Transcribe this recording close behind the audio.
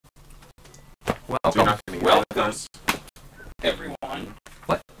Welcome. Welcome, everyone.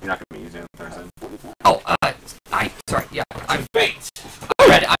 What? You're not going to be using it Thursday. Oh, sorry, yeah. I'm F.A.T.E.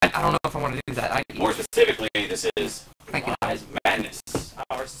 ready. I don't know if I want to do that. More specifically, this is Thank you. Madness,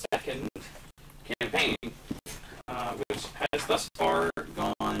 our second campaign, which has thus far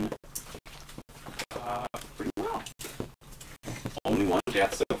gone pretty well. Only one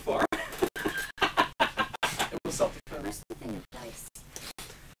death so far. It was something. Where's the thing of dice?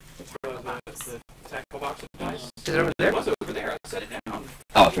 The tackle box of dice. Is it over there? It was over there. I set it down.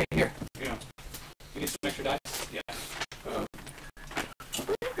 Oh, it's right here. Yeah. You need some extra dice? Yeah.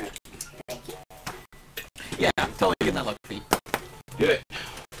 Thank you. Yeah, I'm totally getting that look feet. Good.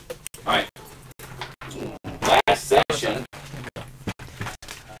 Alright. Last session,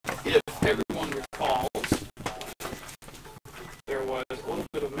 if everyone recalls, there was a little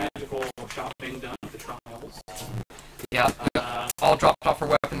bit of magical shopping done at the trials. Yeah, all dropped off our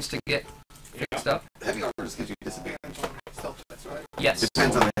weapons to get fixed up. Heavy armor just gives you disadvantage on stealth checks, right? Yes.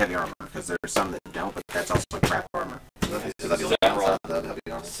 Depends on the heavy armor, because there's some that don't, but that's also crap armor.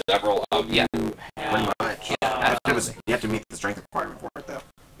 Several of you have... Pretty much. Yeah, You have to meet the strength requirement for it, though.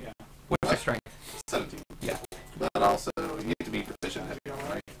 Yeah. What's your strength? 17. Yeah. But also, you need to be proficient in heavy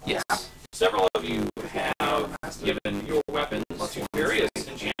armor, right? Yes. Several of you have given your weapons to various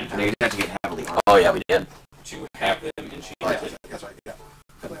enchanters. You have to get heavily armored. Oh, yeah, we did. To have them enchanted. Oh, yeah, that's right, yeah.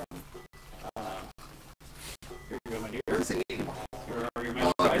 Heavily armored. Here you go, my dear. Does it say medium armor? Here are your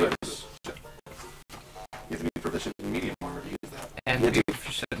Oh, magic good. items. You have to be proficient in medium armor to use that. And You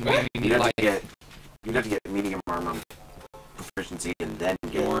we need like... You'd have to get medium armor proficiency and then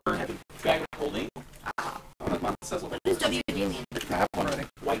get heavy. Bag of holding. Mine says What does WD mean? I have one already.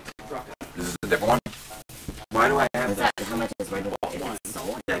 White rock. This is a different one? Why do I have Is that how much is regular? Bought Is one. it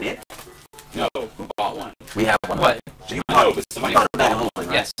sold? Is that it? No, who bought one? We have one. What? You know, but somebody bought a bag of bought holding,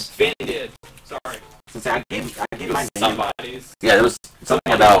 one. Yes. Finn did. Sorry. Since I gave mine to you. Somebody's. Yeah, there was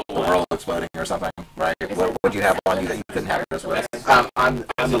something about the world exploding or something, right? What would you have on you that you couldn't have this with? I'm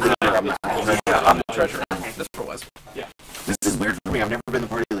the leader. I'm the treasurer. This was. Yeah. This is weird for me. I've never been the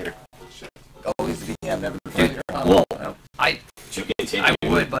party leader. Always the DM, never the Dude, leader. well, To continue. I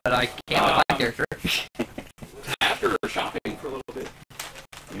would, but I can't with my character. After shopping for a little bit,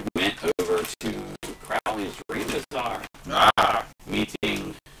 we went over to Crowley's Real Bazaar,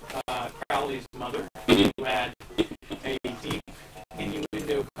 meeting Crowley's mother, who had a deep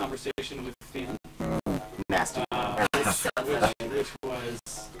innuendo conversation with Finn. Nasty. Which was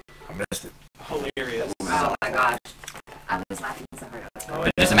I missed it. hilarious. Oh my gosh. I was laughing so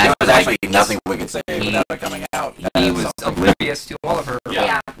hard. Just imagine There's actually nothing we could say without it coming out. he was oblivious to all of her.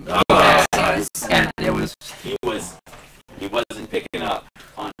 Yeah. And it was... He wasn't picking up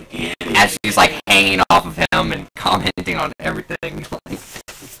on anything. As she's like hanging off of him and commenting on everything.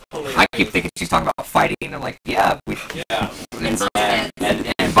 I keep thinking she's talking about fighting. And I'm like, yeah, we... Yeah.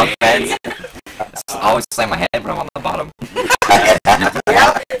 And bunk beds. I always slam my head when I'm on the bottom.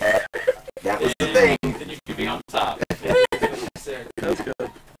 That was the thing. Then you could be on top. That's good.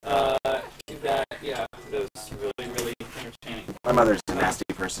 That was really, really entertaining. My mother's a nasty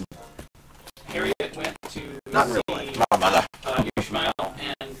person. Harriet went to Not see really. My mother. Ishmael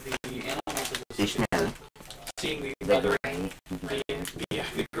and the animals of the Ishmael. seeing The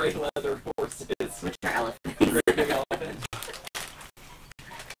the gray great leather horses. which are elephants. The great big elephant.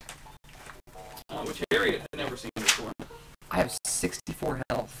 Which Harriet had never seen before. I have 64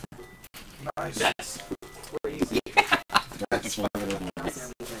 health. Nice. That's crazy. That's one of the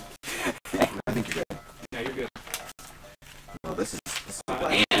I think you're good. Yeah, you're good. Well, this is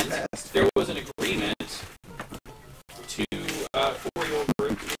And there was an agreement to for your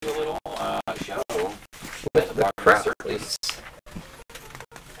group to do a little show With the crowd. Circus.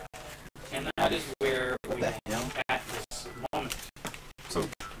 And that is where we are at this moment. So,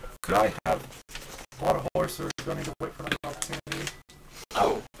 could I have bought a horse, or do I need to wait for an opportunity?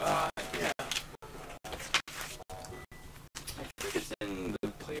 Oh, yeah. I think it's in the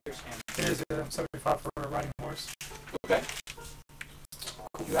player's hand. It is 75 for a riding horse. Okay.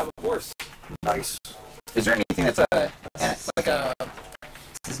 You have a horse. Nice. Is there anything that's like a...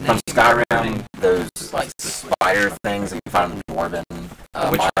 From Skyrim, those like spider things that you find in the Dwarven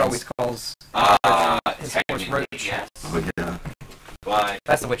Witcher mines. always calls his horse Technically, Roach. yes. Yeah. But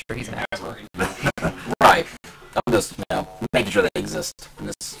That's the Witcher, he's an asshole. Right. I'm just, making sure they exist in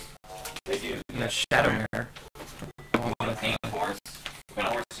this. they do. You know, Shadowmere. You want to paint a horse? What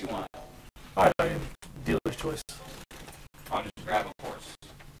horse you want? I dealer's choice. I'll just grab a horse.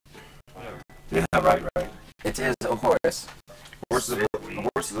 Whatever. Yeah, right. It is a horse. Horse is a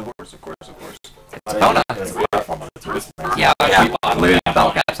horse, of course. It's Bona. Yeah,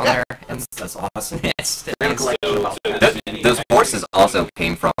 bell caps on there. And That's That's awesome. It's, Random collection about those horses also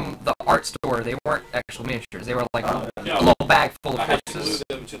came from the art store. They weren't actual miniatures. They were like a little bag full of I had to horses.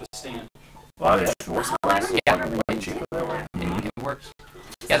 glue them to the stand. Well, yeah, horse Yeah. way cheaper that way. It works.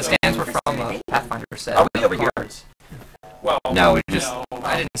 Yeah, the stands were from a Pathfinder set. Are we over here? Cards. Well, No, we just no,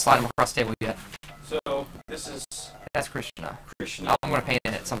 I didn't slide them across the table yet. So this is That's Krishna. Krishna. I'm gonna paint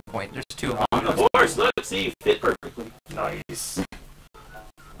it at some point. There's two of them. On the horse. Let's see, fit perfectly. Nice.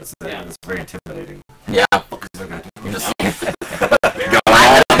 That's, Yeah. that's very intimidating. Yeah. You're just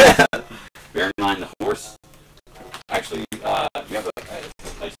Bear in mind the horse. Actually, you have a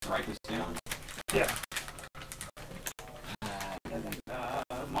place to write this down. yeah.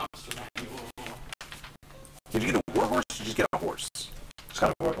 Monster manual. Did you get a war horse or did you just get a horse? Just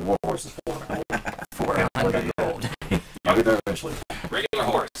got a war horse is 400 gold. I'll get there eventually. Regular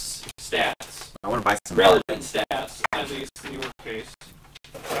horse. Stats. I want to buy some Relevant stats, at least in your case.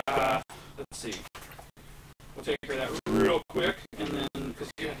 Let's see. We'll take care of that real quick, and then, because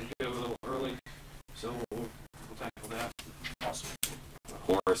you have to go a little early, so we'll tackle that. Awesome.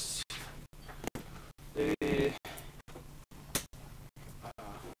 Horse.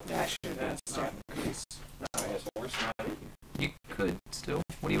 That's not increase. No, it has horse, not it. You could still.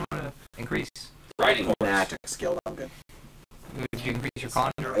 What do you want to increase? Riding horse. Nah, I took a skill. I'm good. Would you increase your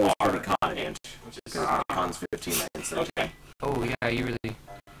con? It was pretty con advantage. Which is Because con's 15 instead. okay. Oh yeah, you really.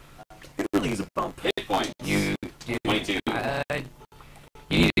 It really is a bump. Hit point. You 22.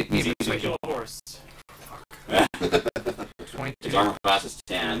 you need Easy to persuasion. kill a horse. 22. His armor class is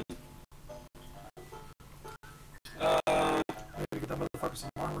 10. Maybe get that motherfucker some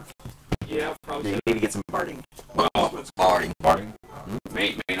armor. Yeah, probably. Maybe get some barding. Well, it's Barding.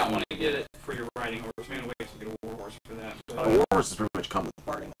 may not want to get it for your riding horse. May wait to get a war horse for that. A war horse is pretty much come with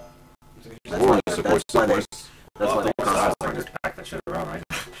barding. That's War why supports that's why the horse. That's why they Oh, just pack that shit around, right?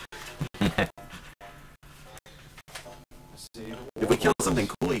 Let's see. If we kill something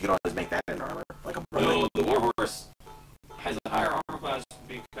cool, you could always make that in armor, like a brother. No, the war horse has a higher armor class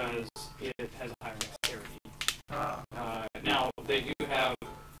because it has a higher dexterity. Now they do have.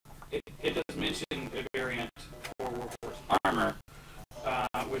 It does mention a variant for war horse armor,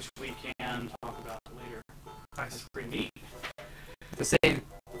 which we can talk about later. That's pretty neat. To save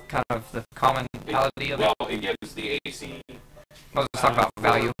kind of the commonality of it. Well, it gives the AC. Let's talk about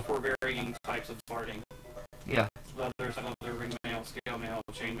value. For varying types of barding. Yeah. Leathers, another ring mail, scale mail,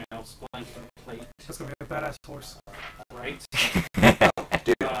 chain mail, splint, plate. That's gonna be a badass horse. Right?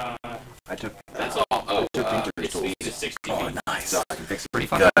 Dude, I took. That's all. Oh, took Pinterest its tools. speed is 60 Oh, feet. nice. So I can fix it Pretty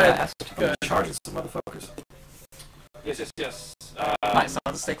pretty fucking good. fast. Good. Charging some motherfuckers. Yes. Nice.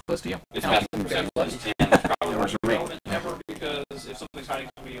 I'll just stay close to you. Its No. passive perception plus 10 is probably Where's not your relevant ever because if something's hiding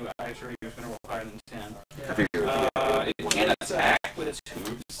from you, I assure you it's going to roll higher than 10. I figured it would It can attack with its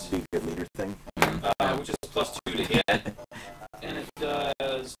tubes, be a good leader thing. which is plus 2 to hit, and it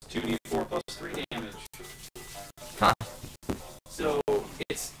does 2d4 plus 3 damage. Huh. So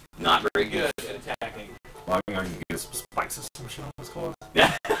it's not very good at attacking. Well, I can use some spikes or some shit on this clothes.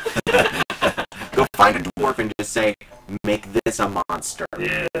 Yeah. Go find a dwarf and just say, make this a monster.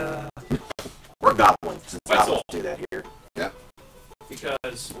 Yeah. Or goblins, since That's goblins all. do that here. Yeah.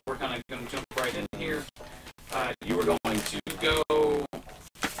 Because we're kind of going to jump right in here. You were going to go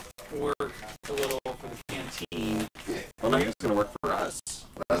work a little for the canteen. Well, no, he was going to work for us.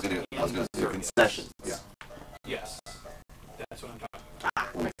 I was going to do concessions. Yeah. Yes. That's what I'm talking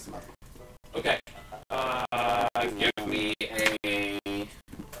about. We'll mix them up. Okay. Give me a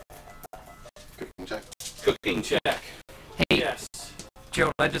cooking check. Hey, Yes.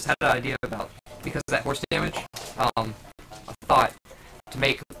 Joe, I just had an idea about, because of that horse damage, I thought to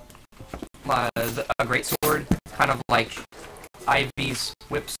make a great sword, kind of like Ivy's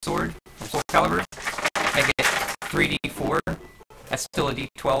whip sword from Soul Calibur, make it 3d4. That's still a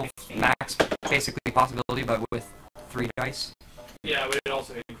d12 max, basically possibility, but with 3 dice. Yeah, but it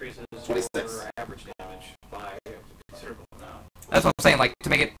also increases 26. your average damage by a considerable amount. That's what I'm saying, like, to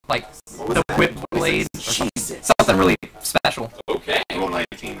make it, like, What was the that? whip blade, or Jesus. something really special. Okay. Roll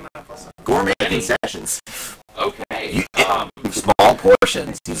 19. Gourmet concessions. Okay. Small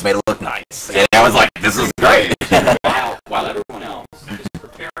portions. He's made it look nice. And I was like, this is great. While everyone else is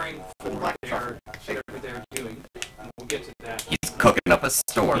preparing for whatever they're doing, and we'll get to that. He's cooking up a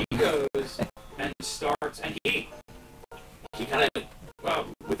storm. He goes and starts, and he kind of,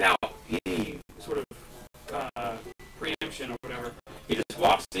 without any sort of preemption or whatever, he just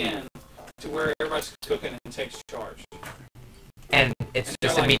walks in to where everybody's cooking and takes charge. And it's And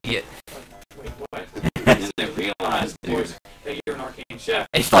just they're like, immediate. Wait, what? And they realize, of course, that you're an arcane chef.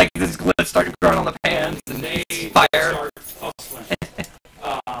 It's like this glitch started growing on the pans, and They fire. start hustling.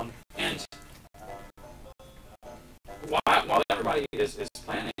 And everybody is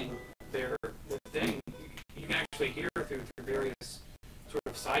planning their thing, you can actually hear through various sort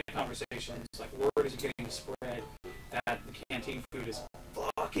of side conversations, like word is getting spread that the canteen food is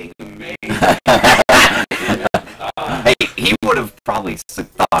fucking amazing. Hey, he would have probably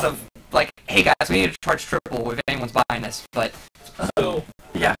thought of, like, hey guys, we need to charge triple if anyone's buying this, but So,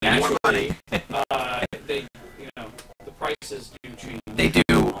 Yeah, more naturally, money. they, the prices do change. they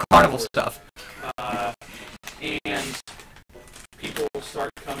do carnival stuff. And people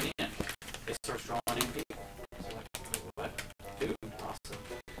start coming in. They start drawing in people. So like, what? Food, awesome.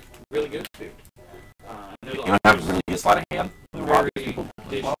 Really good food. You don't have really a sleight of hand. Very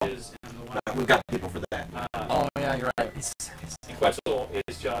dishes and the one. We've got people for that. Oh yeah, you're right. And Quetzal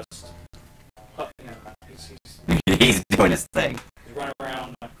is just, he's He's doing his thing. running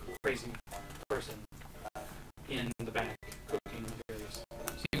around like a crazy person in the back cooking various.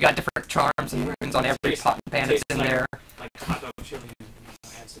 You've got different charms and runes on every pot and pan that's in there. Like hot dog chili and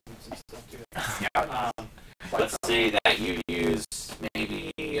add some stuff to it. Yeah. Let's say that you use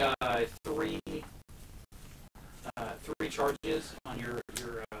maybe three charges on your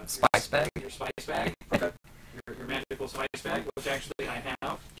Spice bag. Your spice bag. Okay. Your magical spice bag, which actually I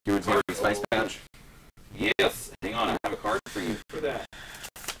have. You would take a spice pouch. Yes. Hang on, I have a card for you for that.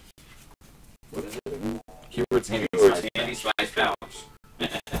 What is it? Heward's handy Heward's spice handy spice pouch.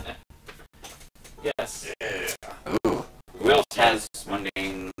 Yes. pouch. Ooh. Who else has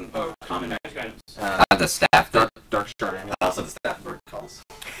mundane common magic items? The staff that Dark shard amulet. Also the staff bird calls.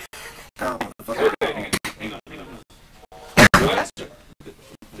 Oh, Okay, hang on. What?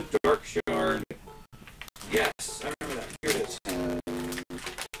 The dark shard. Yes, I remember that. Here it is.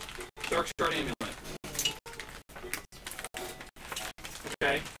 Dark shard amulet.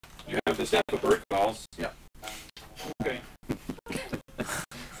 Okay. You have the staff of bird calls. Yeah. Okay.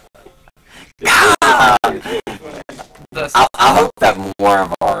 I hope that more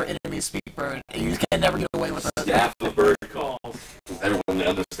of our enemies speak bird. You can never get away with it. Staff of bird calls. Everyone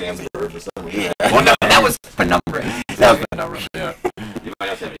understands bird for some reason. Yeah. well, no, that was penumbra. That was penumbra. Yeah. Anybody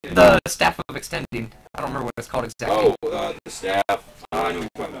else have anything? The staff of extending. I don't remember what it's called exactly. Oh, the staff. I know what you're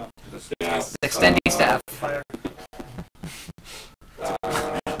talking about. The staff. The extending staff.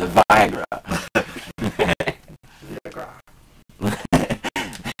 The Viagra.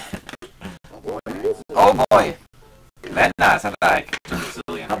 Oh boy. Very nice, I like.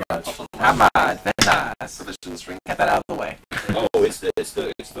 How much? Very nice. Get that out of the way. Oh, it's the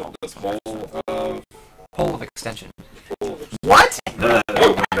pole of Pole of extension. What? Better.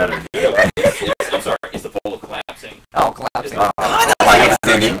 I'm sorry, it's the pole of collapsing. Oh, collapsing. I don't like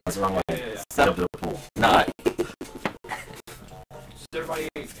extending. What's wrong with Yeah. set up the pool? Not. Does everybody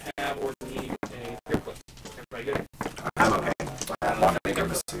have or need a paper clip? Everybody good? I'm okay. I want to make a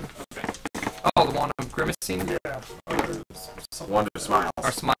mistake. Okay. Oh, the one of grimacing? Wonder smiles.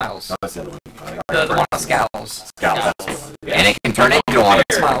 Or smiles. No, that's the other one. The one of scowls. Scowls. Yeah. And it can turn into one of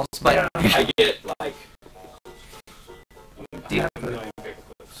Smiles, but I get like. Do you have a million paper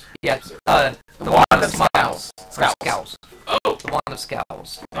clips. yeah, the one of smiles. Scowls. Oh, The one of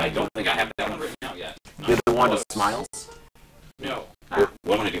scowls. I don't think I have that one written out yet. You're the one that smiles? No. What I'm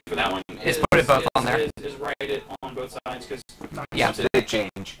going to do for that one Is put it both on there. Is write it on both sides because Yeah, They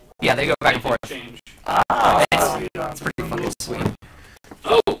change. yeah, they go back and forth. change. Ah. It's pretty fucking sweet.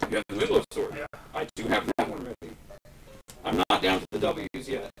 Oh, you have the middle of sword. Yeah. I do have that one ready. I'm not down to the W's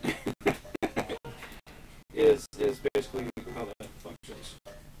yet. is basically how that functions.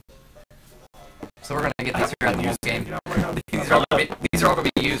 So we're gonna get these throughout the whole game. These are all gonna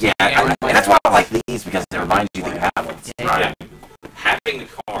be used. Yeah, and that's why I like these, because they remind you that you have them. Yeah. Having the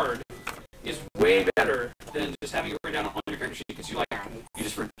card is way better than just having it written down on your character sheet because you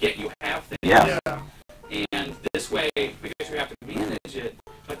just forget you have things. Yeah. And this way, because you have to manage it,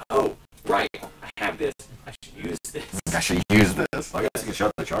 like, oh, right, I have this, I should use this. I should use this. I guess you can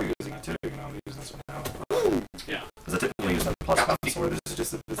show that you're using it too. You know, I'm using this one now. Yeah. Because I typically use the plus one sword. This is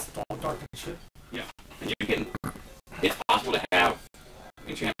just this all dark and shit. Yeah. And you can, it's possible to have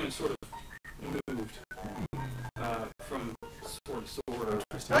enchantments sort of moved from sword to sword.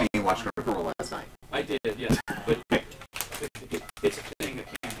 Oh, you watched Critical Role last night. I did, yes. But it's a thing that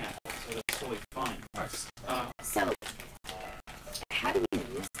can happen, so that's totally fine. Nice. So, how do we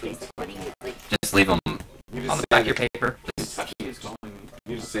use these accordingly? Like, Just leave them You on the back of your paper. Touchy is calling me.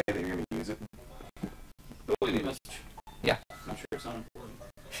 You just say that you're going to use it. They'll leave me a message. Yeah. I'm sure it's not important.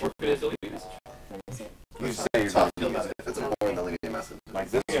 Or if it is, they'll leave me a message. You just say you're going to use it. If it's important, they'll leave you a message.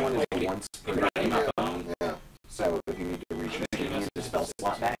 Like this one is the once per Right in my phone. Yeah. So if you need to reach it, you use the spell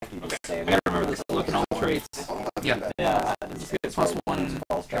slot back. You just say, I remember this. Looking all the traits. Yeah. Yeah. It's plus one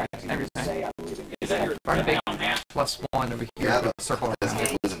everything. Is that your Pretty big. down hat? +1 over here. Yeah, but Circle it's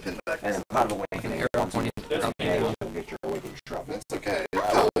around. losing pin back. And part of With an awakening. arrow pointing. Okay, you'll get your awakening shrub. That's okay.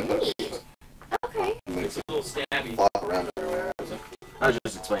 Okay. It's a little stabby. Flop around everywhere. I was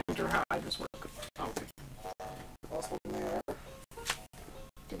just explaining to her how I just work. Okay. Lost one there.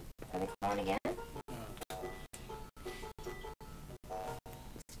 Are they calling again?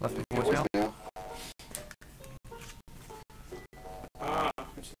 Left the voicemail. Voicemail.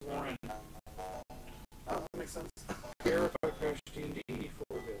 It's Lauren. Oh, that makes sense. Verify crash D&D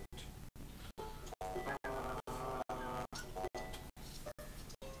for a bit.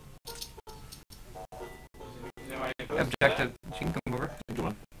 No idea. Objective. She can come over.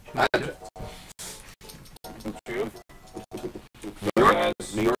 I object.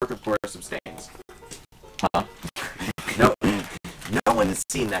 New York, of course, abstains. Huh? No, no one has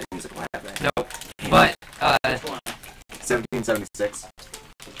seen that musical, have they? Nope. But 1776.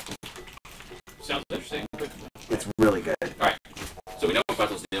 Sounds interesting. It's really good. Alright. So we know what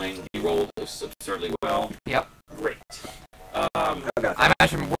Buttle's doing. He rolled absurdly well. Yep. Great. I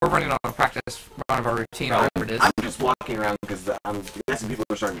imagine we're running on a practice run of our routine, or whatever it is. I'm just walking around because I'm guessing people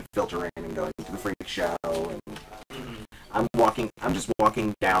are starting to filter in and going to the freak show, and I'm just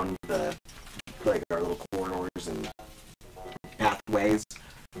walking down the our little corridors and pathways,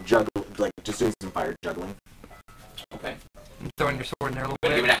 just doing some fire juggling. Okay. Throwing your sword in there a little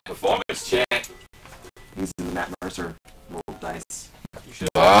Give me bit. that performance check. Using the Matt Mercer roll dice. You should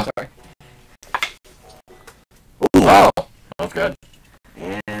Sorry. Ooh, Oh! that's good.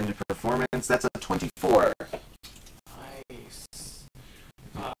 And performance, that's a 24. Nice.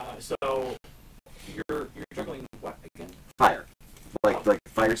 So you're juggling what again? Fire. Like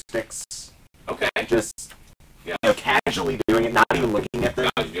fire sticks. Okay. Just Yeah. casually doing it, not even looking at them.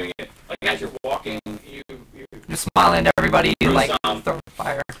 You're doing it like as you're walking. You Just smiling at everybody, Throw like, some. throwing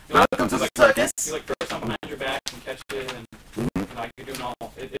fire. Welcome to the circus. You like throw something behind your back and catch it, and like you're doing all.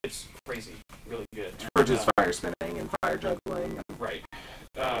 It's crazy, really good. Or just fire spinning and fire juggling. Right.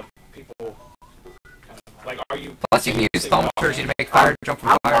 People. Like, are you? Plus, you can use thaumaturgy to make fire jump from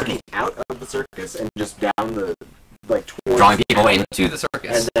I'm fire. walking out of the circus and just down the towards Drawing people into the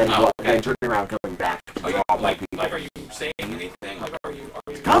circus. and then okay. turning around, coming back. To Are you draw more like people. are you saying anything? Like, are you?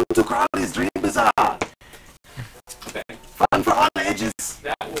 Come to Crowley's Dream Bazaar. Okay. Fun for all ages.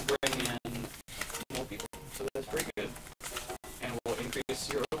 That will bring in more people, so that's very good, and will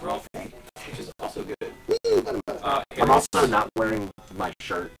increase your overall pay, which is also good. I'm also not wearing my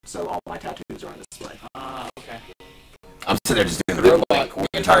shirt, so all my tattoos are on display. Okay. I'm sitting there just doing the rip link the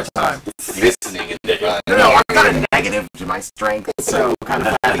entire time. Listening and No, I got a negative to my strength, so kind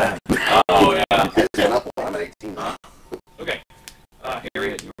of fatty. Oh yeah. 10 up, I'm at 18. Okay.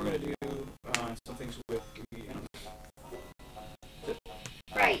 Harriet, you were going to do some things with the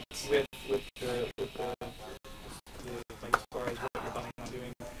Right. with the like as far as what you're planning on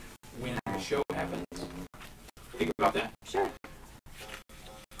doing when the show happens. Think about that. Sure.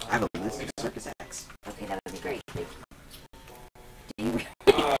 I have a list of circus acts. Okay, that would be great. Thank you. Do you?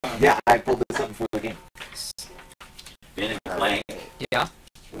 Yeah, I pulled this up before the game. Been playing. Yeah.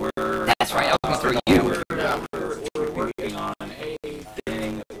 We're That's right, I was going through you. We're working on a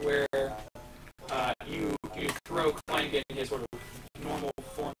thing where you throw Klein in his sort of normal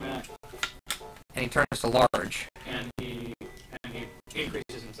format, And he turns to large. and he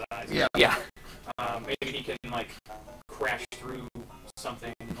increases in size. Yeah. Yeah. Maybe he can like crash through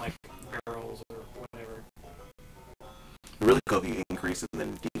something like barrels or whatever. Really cool if you increase and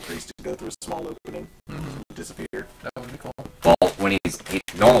then decrease to go through a small opening. Disappear. That would be cool. Well, when he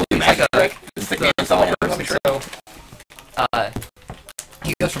normally It's like magic a- trick, it's the game's all Let me show.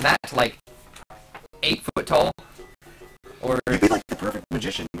 He goes from that to like 8 foot tall. Or You'd be like the perfect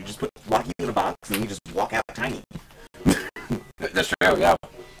magician. You just lock you in a box and you just walk out tiny. That's true, yeah.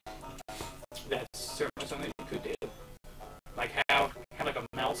 That's certainly something you could do. Like have like a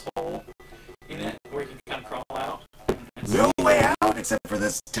mouse hole in it where you can kind of crawl out. No way out except for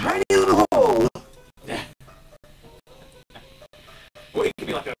this tiny little hole. Well, it could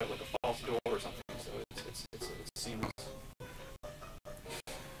be like a false door or something, so it's seamless.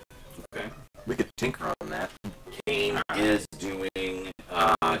 Okay. We could tinker on that. Kane is doing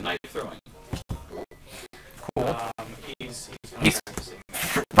knife throwing. cool. He's He's- practicing.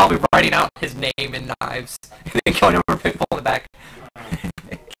 Probably writing out his name in knives. And then going over people in the back.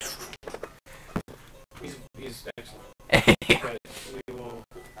 He's excellent. Yeah. But we'll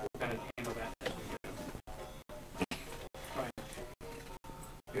kind of handle that as we go. Alright.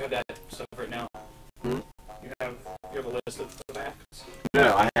 You have that separate now. You have a list of acts.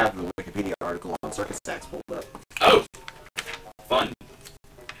 No, I have the Wikipedia article on circus acts pulled up. Oh, fun.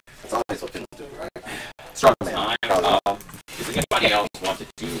 That's always what Finn's doing, right? Strongman. Does anybody else want to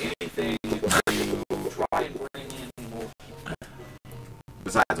do anything to try and bring in more people?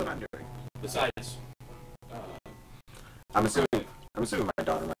 Besides what I'm doing. Besides, I'm assuming my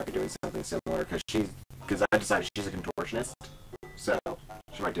daughter might be doing something similar because I decided she's a contortionist, so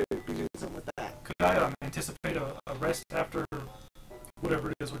she might be doing something with that. Could I anticipate a rest after whatever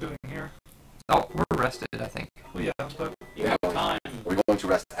it is we're doing here? Oh, we're rested, I think. Well, yeah, but you have time. We're going to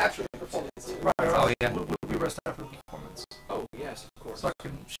rest after the performance. right. Oh, yeah. We rest after the performance, Oh, yes, of course. so I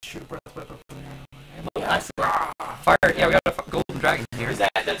can shoot a breath weapon from there. Yeah, Fire! Yeah, we got a golden dragon here.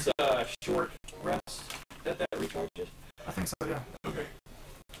 that's a short rest that recharges? I think so. Yeah. Okay.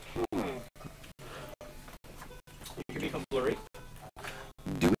 You can become blurry.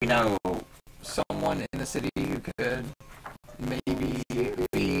 Do we know someone in the city who could maybe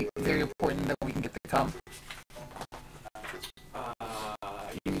be very important that we can get to come?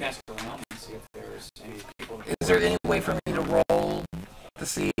 You can ask around and see if there's any people. Is there any way for me to roll to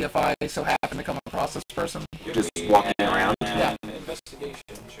see if I so happen to come across this person? Just walking around? Yeah. Investigation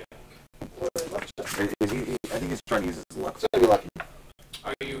check. I think he's trying to use his luck. So you're lucky.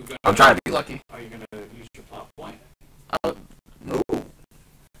 Are you gonna? I'm trying to be lucky. Are you gonna use your plot point?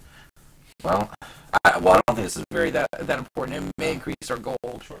 Well, I don't think this is that important. It may increase our gold.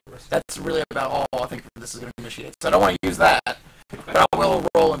 That's really about all I think this is going to initiate. So I don't want to use that, but I will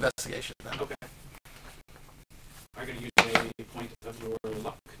roll investigation then. Okay. Are you gonna use a point of your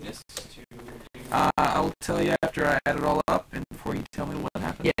luckness to? I'll tell you after I add it all up and before you tell me what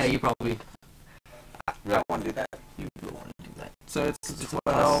happened. Yeah, you probably. We don't want to do that. You will want to do that. So it's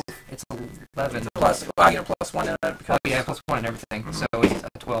 12 It's 11. plus. Well, I get a plus 1 and that because Oh, yeah, plus 1 and everything. So it's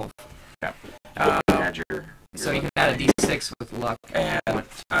a 12. Add your So you can add a d6 with luck. and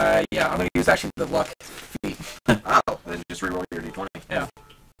yeah, I'm going to use actually the luck feat. Oh, then just reroll your d20. Yeah.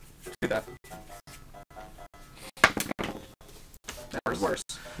 Do that. That was worse.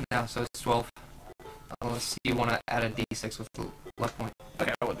 Yeah, so it's 12. Unless you want to add a d6 with the luck point.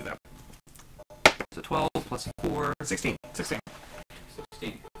 Okay, I will do that. So 12 plus 4. 16. 16.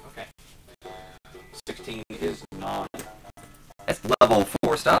 16. Okay. 16 is not. That's level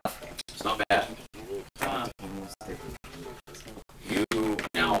 4 stuff. It's not bad. You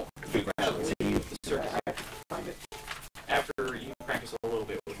now figure out the circus after you practice a little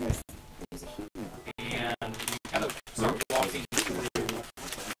bit with it, and you kind of start walking through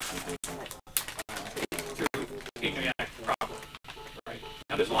Igniac proper. Right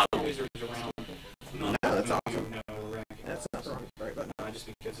now, there's a lot of wizards around. None No, of that's them awesome. you know recognize. That's not wrong. Right, but Just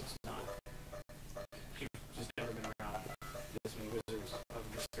because it's not. You've just never been around this many wizards of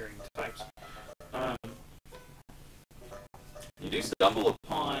this varying types. You do stumble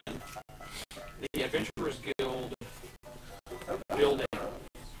upon the Adventurers Guild building.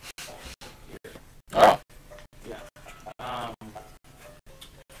 Here. Oh. Yeah.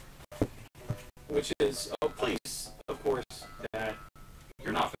 Which is a place, of course, that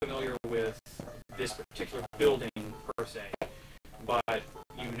you're not familiar with this particular building per se, but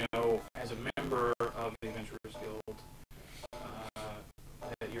you know as a member of the Adventurers Guild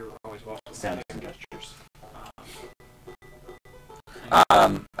that you're always welcome. sounds and gestures.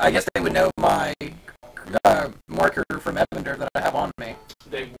 I guess they would know my marker from Evander that I have on me.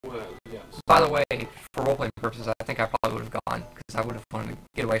 They would, yes. By the way, for role-playing purposes, I think I probably would have gone, because I would have wanted to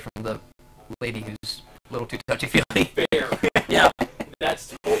get away from the lady who's a little too touchy-feely. Fair. Yeah.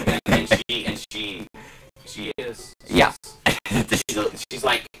 That's and she is. Yeah. She's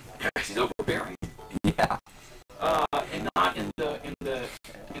like she's overbearing. Yeah. And not in the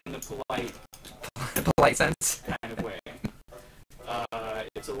polite The polite sense. kind of way.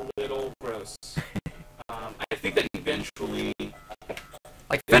 It's a little gross. I think that eventually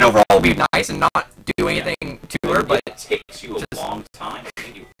Like, then overall be nice and not do anything to her, but it takes you a just- long time,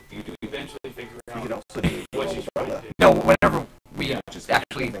 and you do eventually figure You could out also do what she's trying to do. no, whenever we Yeah.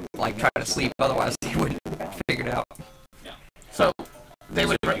 actually, like, try to sleep, otherwise he wouldn't figure it out. So they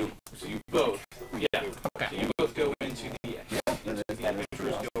would. So you both, yeah. Okay. So you both go into the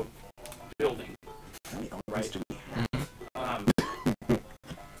Adventurers Guild building, right?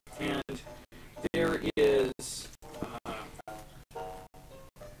 And there is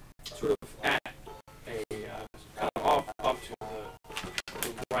sort of at a kind of off to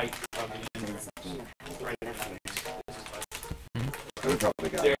the right of the entrance, right of the entrance. I would probably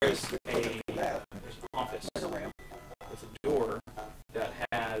go. There's an office Like a ramp. with a door that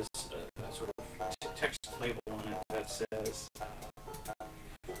has a sort of text label on it that says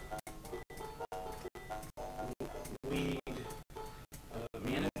lead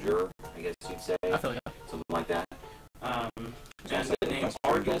manager, I guess you'd say, I feel like something like that. And the name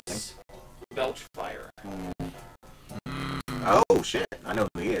Argus Belchfire. Oh shit! I know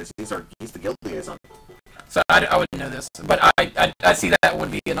who he is. He's the guild liaison. So I wouldn't know this, but I see that would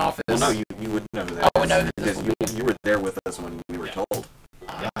be an office. Well, no, you wouldn't know who that I would know that because you were there with us when we were told.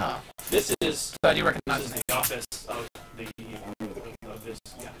 This is So I do recognize this the is name. the office of this.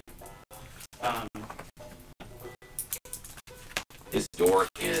 Yeah. His door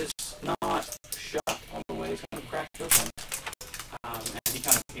is not shut all the way; it's kind of cracked open. And he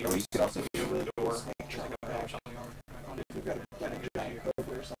kind of peers. Or you could also do through the the door. snake There's like a bag or something on it. We've got a giant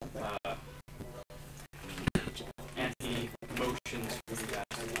cobra or something. And he motions for you guys.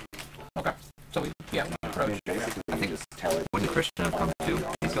 Okay. So we approach. Basically, I think just tell it. Wouldn't Christian have come too?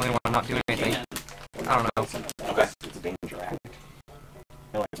 He's the only one not doing anything. I don't know. Okay. It's a danger act.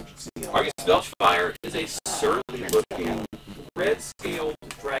 I like what you see. Argus Belchfire is a surly-looking, red-scaled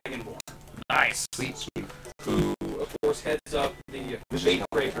dragonborn. Nice. Sweet. Who, of course, heads up the Fate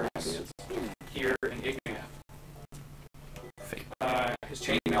Breakers here in Ignia. His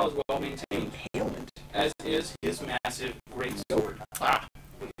chainmail is well maintained, as is his massive greatsword.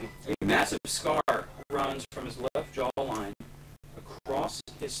 A massive scar runs from his left jawline across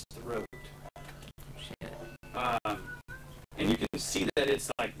his throat. And you can see that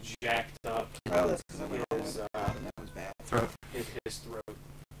it's like jacked up Oh, that's his throat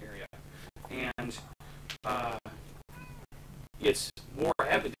area. And it's more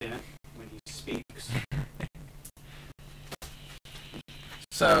evident when he speaks.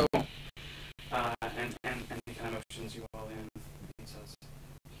 So And he kind of motions you all in and says,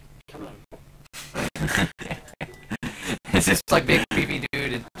 "Come on." It's just like big creepy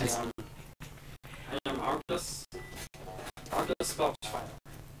dude. It just I am Argus Belchfire.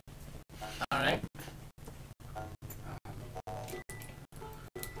 all right.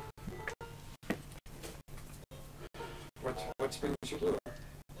 What brings you to it?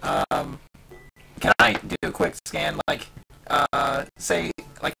 Can I do a quick scan, like, say,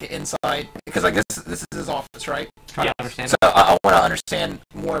 like inside, because I guess this is his office, right? trying to understand. So I want to understand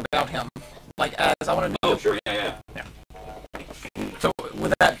more about him, like as I want to. Oh, sure, yeah. So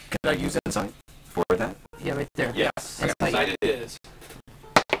with that, could I use insight for that? Yeah, right there. Yes, Insight. inside it is.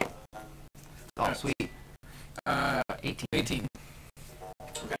 Oh, sweet. 18. 18.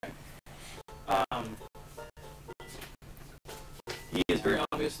 Okay. He is very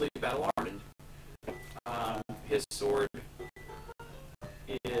obviously battle hardened. His sword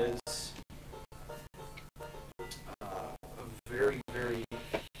is a very, very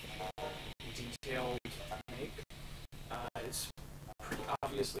detailed make. It's pretty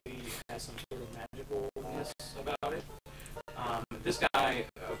obviously has some sort of magicalness about it. This guy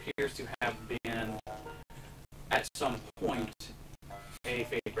appears to have been, at some point, a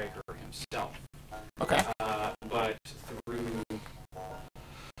Fate Breaker himself. Okay. But through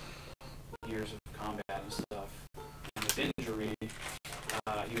years of combat and stuff, and with injury, he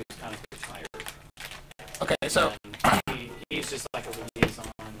was kind of retired. Okay. So And he's just like a liaison.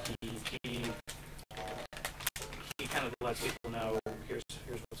 He kind of lets people know, here's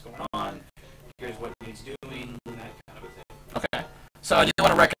what's going on, here's what needs doing, that kind of a thing. okay. So I do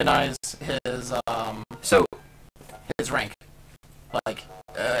want to recognize his his rank, like,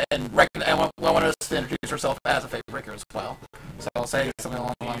 and I want us to introduce herself as a Fate Breaker as well. So I'll say something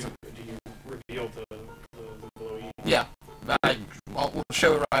along the lines of, Do you reveal the glowy? yeah, we'll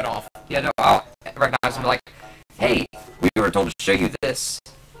show it right off. Yeah, no, I'll recognize him like, hey, we were told to show you this.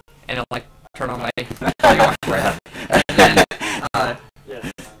 And he'll like turn on my and then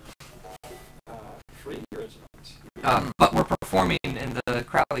Yes. Free originals. but we're performing in the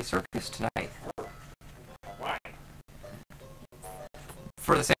Crowley Circus tonight. Why?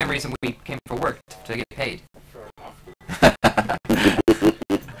 For the same reason we came for work, to get paid. Fair enough.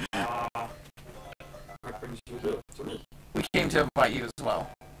 What brings you to me? We came to invite you as well,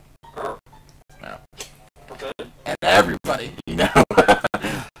 Oh. Yeah. Okay. and everybody, you know.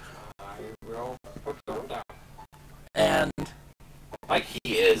 I will put the word out. And Like he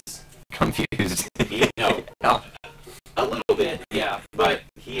is, Confused. no, Oh. a little bit, yeah, but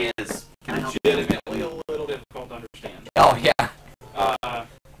he is legitimately a little difficult to understand. Oh, yeah.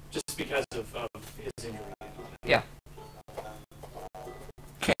 Just because of his injury. Yeah.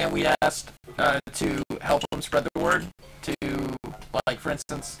 can we ask to help him spread the word to, like, for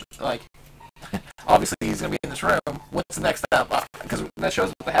instance, like, obviously he's going to be in this room. What's the next step? Because that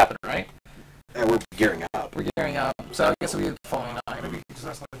shows what happened, right? And we're gearing up. We're gearing up. So I guess we have the following night. Maybe you can just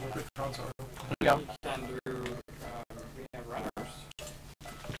ask like a quick console. Yeah. We can do, we have runners.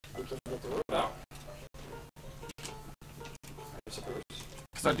 We can get the word out. I suppose.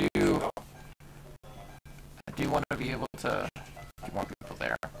 Because I do want to be able to get more people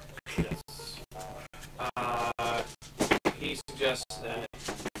there. Yes. He suggests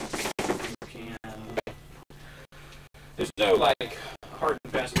like hard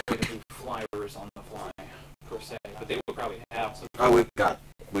and fast way to do flyers on the fly per se, but they would probably have some. Oh, we've got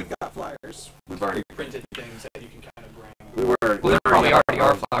flyers. We've already printed things that you can kind of bring. Well, there probably already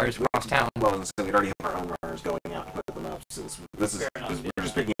are flyers across town. Well, so we'd already have our own runners going out to put them up since this is we're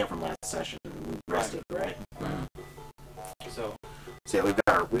just picking up from last session and we rested, right? So yeah, we've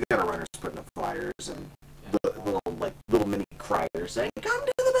got our runners putting up flyers and little mini criers saying, "Come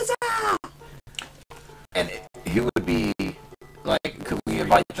to the bazaar!" And who would be like? Could we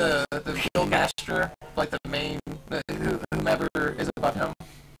invite the guild master, like the main, whomever is above him?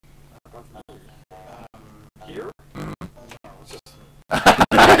 Here?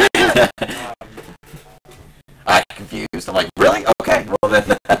 I'm confused. I'm like, really? Okay. Well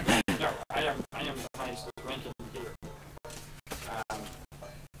then. No, I am the highest ranking here.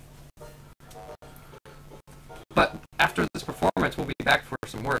 But after this performance, we'll be back for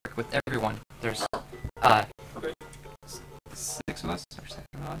some work with everyone. There's Okay. 6 of us or 7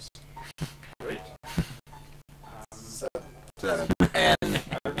 of us. Great. And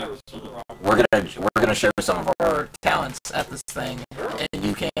I've never seen the wrong. we're gonna show some of our talents at this thing, and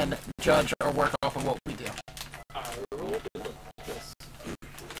you can judge or work off of what we do. I will do this.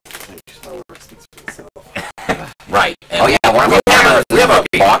 Right. And we have a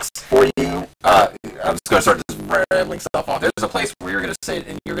box for you. I'm just gonna start just rambling stuff off. There's a place where you're gonna sit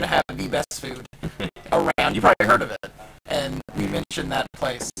and you're gonna have the best food around. You probably heard of it, and we mentioned that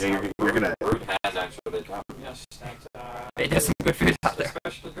place. Yeah, you're gonna. Fruit has actually come. Yes, thanks. They did some good food out there.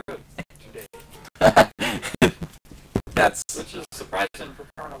 Especially good today. That's Which is surprising for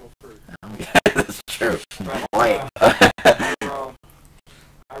carnival fruit. yeah, that's true. But, Right. I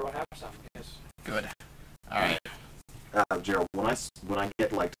will have some. Yes. Good. All right. Gerald, when I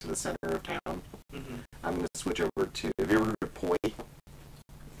get like to the center of town, I'm gonna switch over to. Have you ever heard of poi?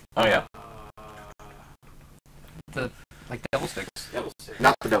 Oh yeah. The devil sticks. Devil stick.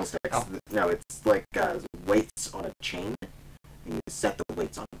 Not the devil sticks. Oh. No, it's like weights on a chain, and you set the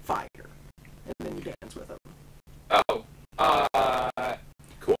weights on fire, and then you dance with them. Oh.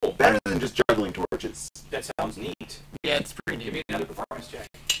 Cool. Better than just juggling torches. That sounds neat. Yeah, it's pretty Give neat. me another performance check.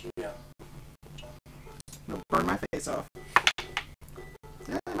 Yeah. It'll burn my face off.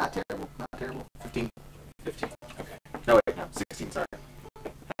 Yeah, not terrible. Not terrible. 15. 15. Okay. No, wait, no, 16. Sorry.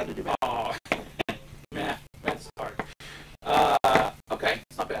 Had to do math. Oh. That's hard. Okay.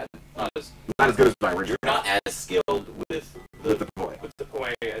 It's not bad. Not as good as my original. You're not as skilled with The poi. the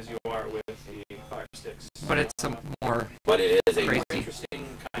poi as you are with the fire sticks. But it's a more But it is a more crazy. interesting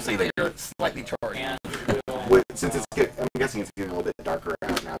kind See of that you're slightly charged. and Since I'm guessing it's getting a little bit darker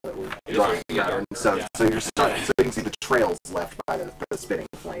out now that we're It is drawing getting around. darker, yeah. So you're starting. So you can see the trails left by the spitting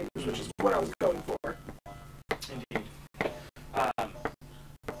flames, which is what I was going for. Indeed.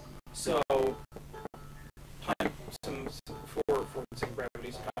 So, time, for some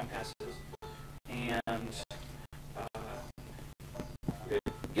gravity, some time passes, and it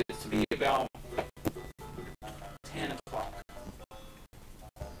gets to be about 10 o'clock.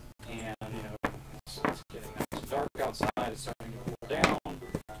 And, it's getting nice and dark outside, it's starting to cool down,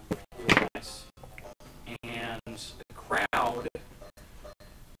 really nice. And the crowd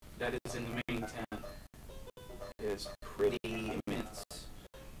that is in the main tent is pretty immense.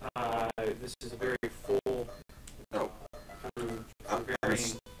 This is a very full crew. I'm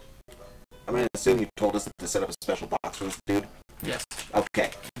gonna assume you told us to set up a special box for this dude. Yes.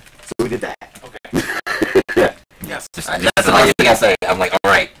 Okay. So we did that. Okay. Yes. Just That's another thing I say. I'm like,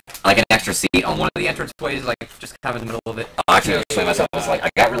 all right, like an extra seat on one of the entrance ways, like just kind of in the middle of it. Actually, I explained myself. I was like, I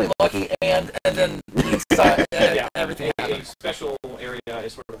got really lucky, and then Yeah. everything A happened. special area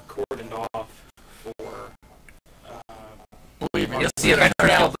is sort of cordoned off for, Believe me, You'll it's see Adventure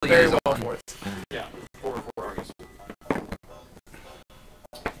turned out Guild very leaders well on. for it. yeah, for August.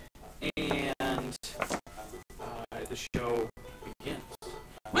 And the show begins.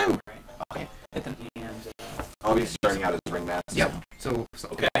 Woo! Right? Okay. And I'll be starting out as ringmaster. Yep. So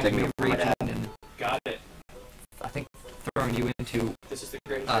okay, Take me from my region dad. and got it. I think throwing you into This is the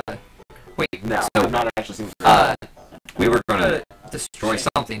greatest. wait. No, So I'm not actually seeing. we were gonna destroy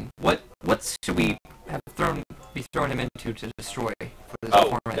something. What should we be throwing him into to destroy for this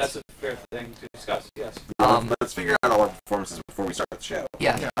Oh, performance? that's a fair thing to discuss. Yes. Let's figure out all our performances before we start the show.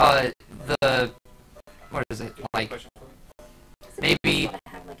 Yeah. What is it like? Question for me? Maybe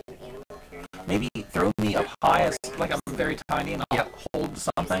Maybe throw me up high as like I'm very tiny and I'll Yep. hold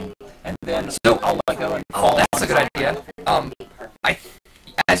something, and then So- I'll let go and Oh, fall. that's a good idea.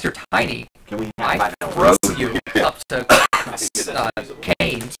 As you're tiny, Can we I have throw you up to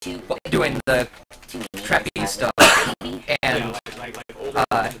Kane doing the trapeze stuff, and Yeah, like older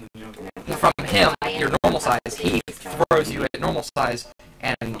uh, and younger. from him, your normal size, he throws you at normal size,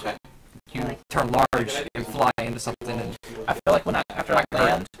 and you turn large and fly into something. And I feel like after I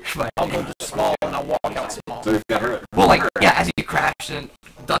land, but, I'll go just small and I'll walk out small. So you've got her. well, like yeah, as you crash and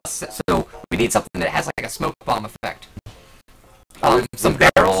dust. So we need something that has like a smoke bomb effect. Some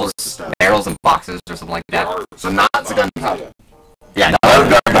barrels, barrels and boxes or something like that. So not a gun. Yeah,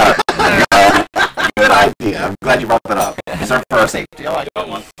 Good idea. I'm glad you brought that up. It's our first safety. I don't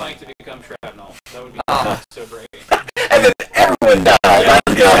want plank to become shrapnel. That would be so great. And then everyone died.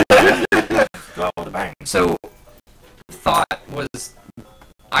 Go with a bang. So thought was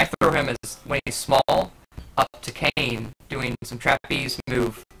I throw him as when he's small up to Kane doing some trapeze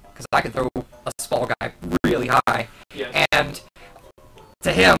move because I could throw a small guy really high. Yes. And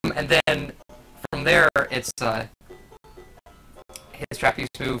to him, and then from there it's his trapeze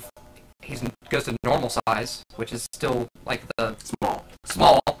move. He goes to normal size, which is still like the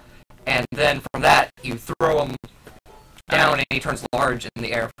small, and then from that you throw him down, and he turns large in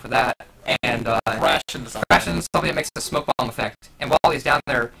the air for that, and crash into something that makes a smoke bomb effect. And while he's down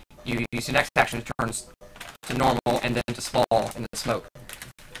there, you use your next action, it turns to normal and then to small in the smoke,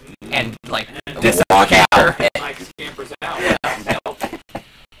 and like this character. Mike scampers out.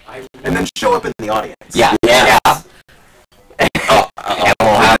 And then show up in the audience. Yeah. And we'll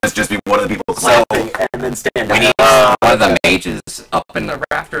have this just be one of the people clapping and then stand We up. need one of the mages up in the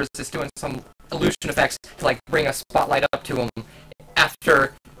rafters just doing some illusion effects to like bring a spotlight up to him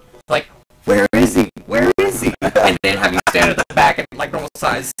after, like, where is he? Where is he? And then have you stand at the back at like normal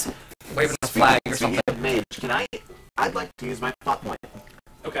size, waving a flag or Speaking something. of mage, I'd like to use my plot point.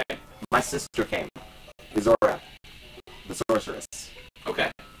 Okay. My sister came. Izora. The sorceress.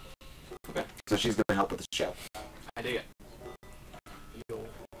 Okay. So she's going to help with the show. I dig it. You'll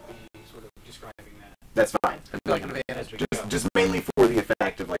be sort of describing that That's fine. Like an advantage. as we go. Just mainly for the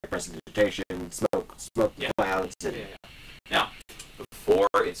effect of like precipitation, smoke Yeah. clouds. Yeah. Now, before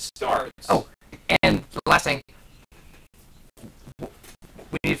it starts. Oh. And the last thing,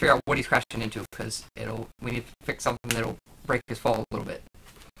 we need to figure out what he's crashing into because we need to fix something that'll break his fall a little bit.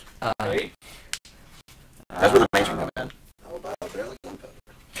 Right? That's where the mage come in. How about barely gunpowder?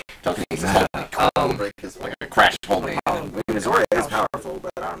 Talking Break his like a crash hole. I mean, Izora is powerful,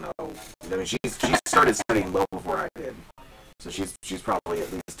 but I don't know. I mean, she started studying well before I did, so she's probably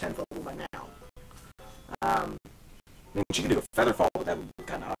at least 10th level by now. I mean, she could do a feather fall, but that would be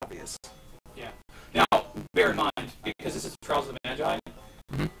kind of obvious. Yeah. Now, bear in mind, because this is Trials of the Magi,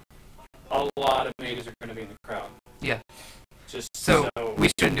 a lot of mages are going to be in the crowd. Yeah. Just So we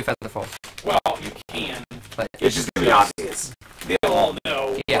shouldn't do feather fall. well, you can. But It's just gonna be obvious. They'll all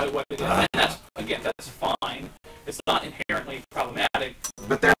know Yeah. what it is. And that's fine. It's not inherently problematic.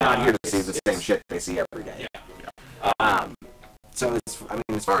 But they're not here to see the same shit they see every day. Yeah. So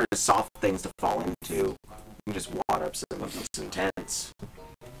as far as soft things to fall into, you can just wad up some tents.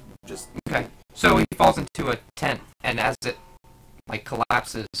 Just okay. So he falls into a tent, and as it like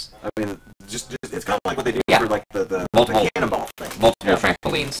collapses, I mean, just it's kind of like what they do Yeah. for like the Multiple- cannonball thing. multiple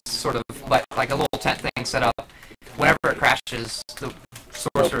trampolines, sort of, but like a little tent thing set up. Whenever it crashes, the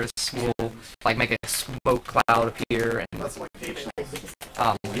sorceress will like make a smoke cloud appear, and That's like David.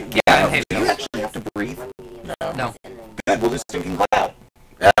 yeah, and Do you actually have to breathe? no. Good, we'll do stinking cloud.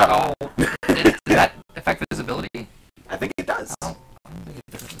 Oh, does that affect visibility? I think it does. I don't think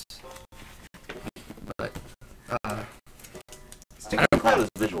it does. But Stinking cloud is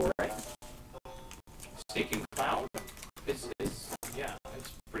visual, right? Stinking cloud is yeah,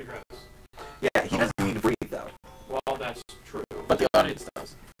 it's pretty gross. Yeah, he doesn't need to breathe though. Well, that's true. But the audience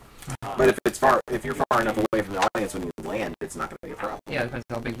does. But if you're far enough away from the audience when you land, it's not going to be a problem. yeah, it depends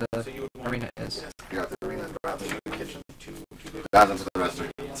how big So the you would want arena is. You're out the arena and rather than the kitchen. Two guys into the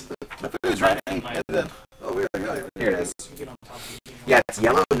restaurant. The food's ready, and then Oh, we already got it. here it is. to get on top of the Yeah, it's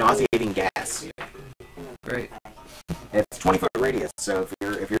yellow nauseating gas. Great. It's 20-foot radius, so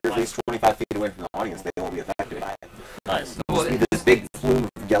if you're at least 25 feet away from the audience, they won't be affected by it. Nice. Well, Just be this big plume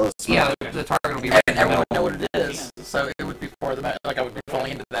of yellow smoke. yeah, the target will be right And in the everyone would know middle. what it is, so it would be part of the matter. Like I would be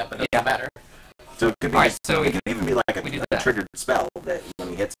falling into that, but it doesn't matter. So it could be, Alright, so it could even be like we do a that. triggered spell that when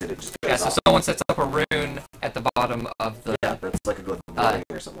he hits it, it just goes Yeah, so off. someone sets up a rune at the bottom of the Yeah, that's like a glyph of warning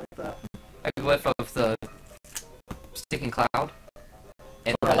or something like that. a glyph of the sticking cloud,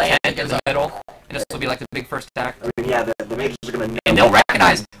 and Or the land tent in goes the up. middle, and this will be like the big first attack. I mean, yeah, the mages are going to know. And they'll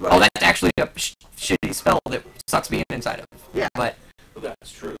recognize, oh, that's actually a shitty spell that sucks being inside of. Yeah. But Well,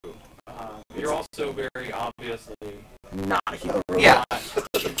 that's true. You're also very obviously not a hero. yeah,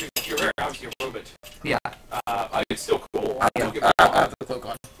 you're very obviously a robot. yeah, It's still cool. I Don't get me I wrong. have the cloak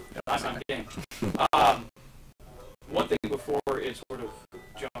on. I'm game. One thing before it sort of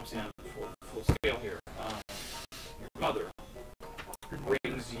jumps in full little scale here. Your mother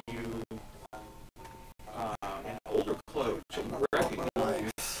brings you an older cloak that you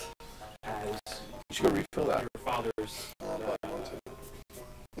recognize as You should go refill that. your father's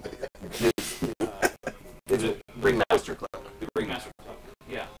It's a ringmaster club. the ringmaster cloak.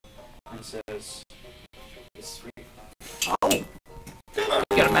 Yeah, and says, "It's sweet." Oh. You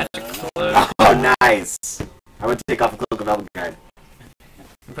got a magic cloak. Oh, nice. I'm gonna take off a cloak of Elvenguard.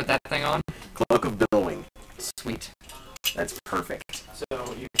 Put that thing on. Cloak of Billowing. Sweet. That's perfect.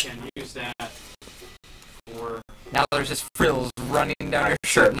 So you can use that for. Now there's just frills running down your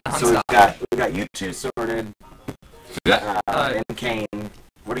Sure. shirt So we've nonstop. got you two sorted. Uh, And Kane,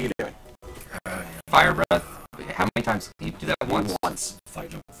 what are you doing? Fire breath. How many times? You do that once. Once.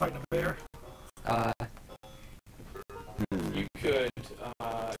 Fighting a bear. You could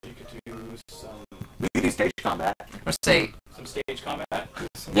do some We can do stage combat. Let's say stage combat.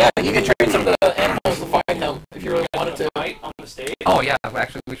 Yeah, you can train some of the animals to fight him if you really wanted to. Fight on the stage. Oh yeah, well,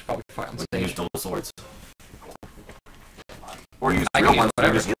 actually we should probably fight on We can use stage. dual swords. Or use I can real use ones that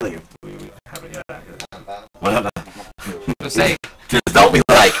whatever. just heal you. We haven't yet. Whatever. Let's say Just don't be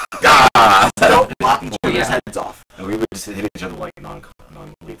like, ah! Don't lock each other's Yeah. heads off. And we would just hit each other like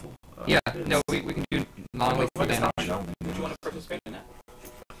non-lethal. yeah, no, we can do non-lethal damage. Would you want to participate in that?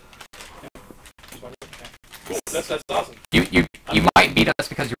 Yeah. Just wanted to- okay. Cool. That's awesome. You might beat us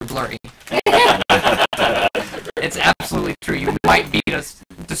because you're blurry. It's absolutely true. You might beat us,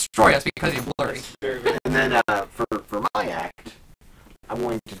 destroy us because you're blurry. Very, very. And then for my act, I'm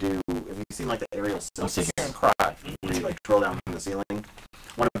going to do. Have you seen like the aerial I'll silks sit here and cry. where you like twirl down from the ceiling? I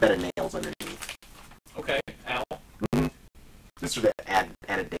want a bed of nails underneath. Okay, Al. Just for the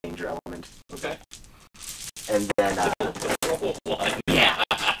added danger element. Okay. And then Roll one. yeah,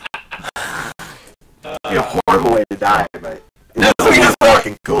 be a horrible way to die, but No, it's we just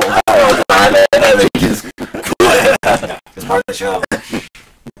fucking cool. Just it's part of the show.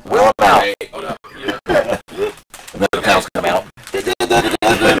 Will him out. Hey, hold up. Yeah. And then the cows come out.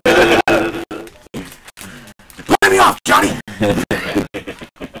 Let me off, Johnny.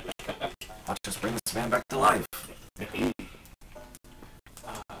 I'll just bring this man back to life.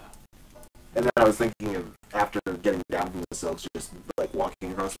 And then I was thinking of after getting down from the silks, just like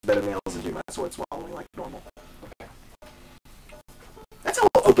walking across the bed of nails and do my sword swallowing like normal. That's how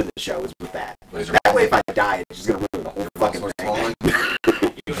we'll open the show, is with that. Laser That way, if I die, it's just gonna ruin the whole fucking sword thing. swallowing.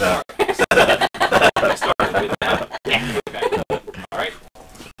 You start with that. Okay. All right.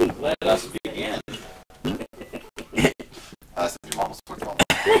 Let us begin. That's your mom's sword swallowing.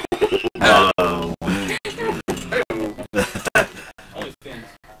 No. Only fins.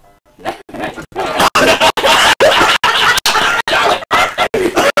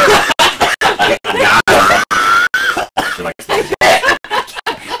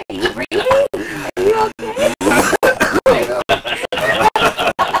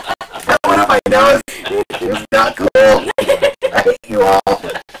 That one on my nose is not cool. I hate you all.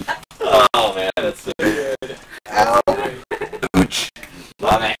 Oh man, that's so good. Ow. Ooch.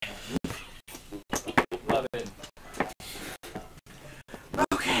 Love it. Love it.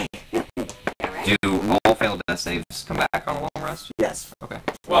 Okay. Do all failed death saves come back on a long rest? Yes.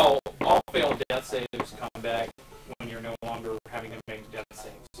 Well, all failed death saves come back when you're no longer having to make death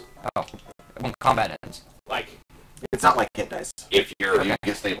saves. Oh, when combat ends. Like, It's not like hit dice. if you're, You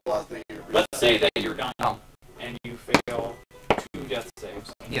get stabilized, then you let's say that you're done Oh. and you fail 2 death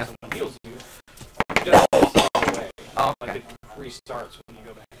saves and Yeah. someone heals you, death saves go away. Oh, Like okay. it restarts when you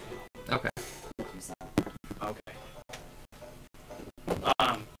go back. Okay. Okay.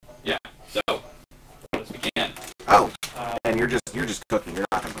 Yeah. So let's begin. Oh, Uh, and you're just cooking. You're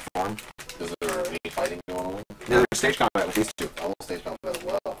not gonna perform. Is there any fighting going on? There's stage combat with these two. All stage combat as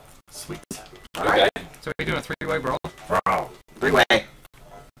well. Sweet. All right. okay. So we're doing a three-way brawl. Wow. Three-way.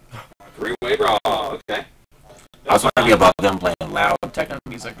 3-way brawl. Okay. I was wondering about them playing loud techno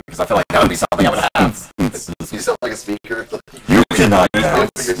music because I feel like that would be something I would have. You sound like a speaker. You cannot use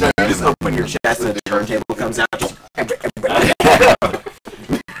You just open your chest and the turntable comes out. Just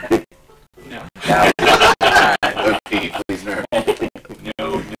No. Okay, please, nerd.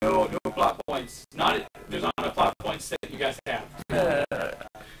 No plot points. There's not enough plot points that you guys have.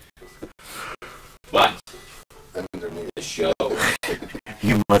 But Underneath. the show.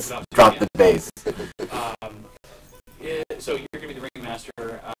 You must drop the bass. So you're gonna be the ringmaster.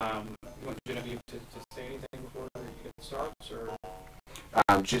 You want Genevieve to say anything before it starts, or?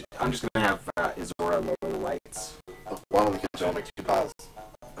 I'm just gonna have Izora lower the lights. Why don't we get Joe make 2 pies?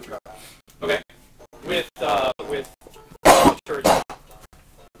 I forgot. Okay. With church. I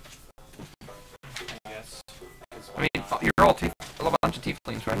guess. I mean, you're all a bunch of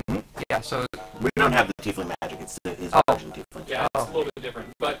tieflings, right? Yeah, so We don't have the tiefling magic. It's Oh. version tiefling. Yeah, it's a little bit different,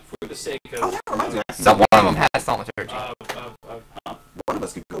 but for the sake of Oh, that reminds me. so one of them has thaumaturgy. One of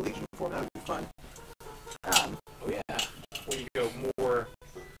us could go Legion for that would be fun. Oh yeah, where you go more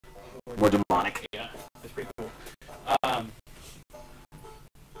Demonic. Yeah, it's pretty cool.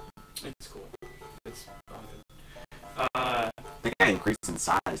 It's cool. It's I think I increased in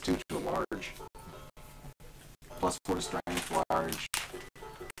size too to a large. Plus 4 to strength, large,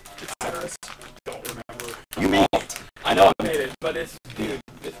 etc. don't remember. You made it. I know I made it, but it's been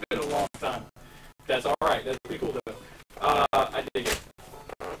a long time. That's all right. That's pretty cool though. I dig it.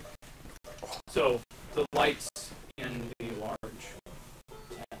 So the lights in the large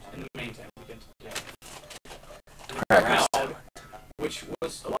tent, in the main tent, we get together. The crowd, which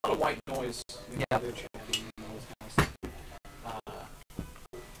was a lot of white noise. Yeah. They're chanting and all this kind of stuff.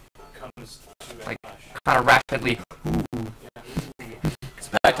 Comes to a Like, hush. kind of rapidly. It's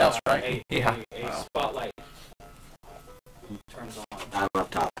packed house, right? Yeah. A spotlight turns on. I'm up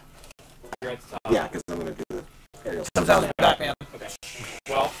top. You're at the top. Yeah, because I'm going to do the aerial. Comes out of the back, man. Okay.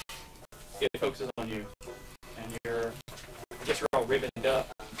 Well, it focuses on you, and I guess you're all ribboned up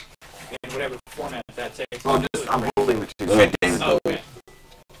in whatever format that takes. Well, I'm holding the two. Okay, David. Okay.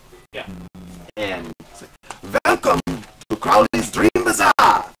 Yeah. And it's like, welcome to Crowley's Dream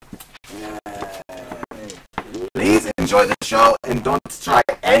Bazaar. Please enjoy the show and don't try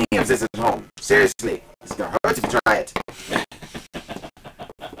any of this at home. Seriously, it's gonna hurt if you try it.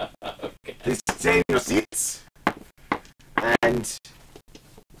 Okay. Please stay in your seats and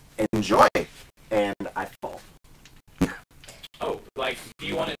enjoy. And I fall. Oh, like, do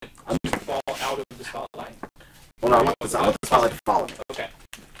you want it to fall out of the spotlight? Well, no, I want the spotlight to follow me. Okay.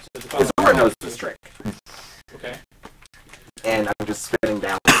 So the Because Zora knows this trick. Okay. And I'm just spinning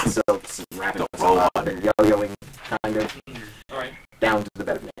down the silks and wrapping myself up and yo-yoing, kind of, All right. down to the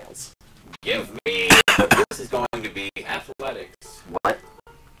bed of nails. Give me. This is going to be athletics. What?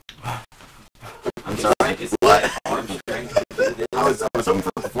 I'm sorry? What? Arm strength. I was hoping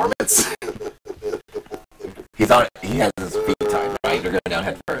for performance. He has his feet tied, right? They're going down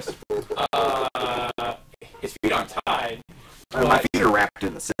head first. His feet aren't tied. My feet are wrapped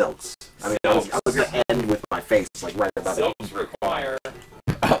in the silks. I mean, I was going to end with my face, like, right above it. Silks require.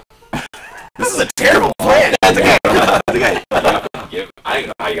 This is a terrible plan! That's okay. I don't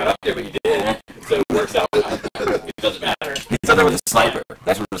know how you got up there, but you did. So it works out. It doesn't matter. He's up there with a sniper.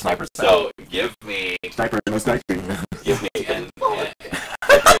 That's what the sniper's saying. So give me. Sniper, no sniping. Give me. And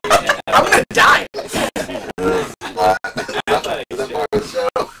I'm going to die! athletics.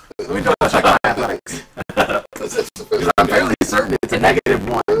 Let me double check my athletics. Because I'm fairly certain it's a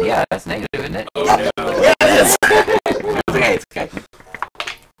 -1. Yeah, that's negative, isn't it? Oh no. Yeah, it is! It's okay.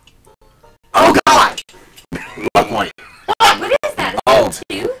 Oh, God! Luck point. What is that? Oh.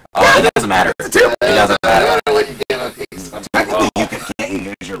 Two? Oh, it doesn't matter. It's a 2. It doesn't matter. Technically, you can't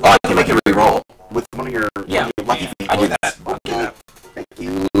use your Oh, I can make it re-roll. with one of your Yeah. lucky feet. I do that. Thank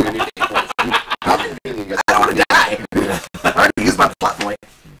you. I don't want to die. I already used my plot point.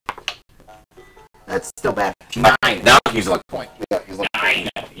 That's still bad. 9. Now I can use a luck point. Yeah, he's like, 9.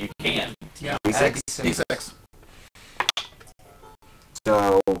 You can. Yeah. D6. D6.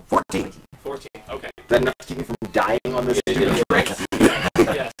 So, 14. 14. Okay. Is that enough to keep me from dying on this It stupid is. trick?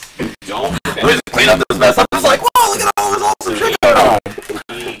 Yes. Don't. Let me just clean up this mess. I'm just like, whoa, look at all this awesome shit going on.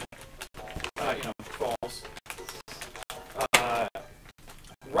 He, falls.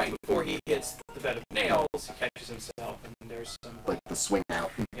 Right before he hits the bed of nails, he catches himself, and there's some, Like the swing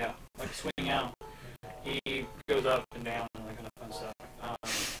out. yeah, like a swing out. He goes up and down and that kind of fun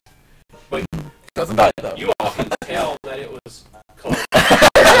stuff. But Doesn't die, though. you all can tell that it was close.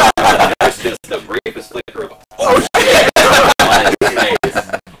 There's just the briefest flicker of Oh, shit! on his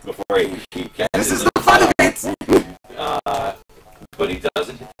face before he catches This is the fun of it! but he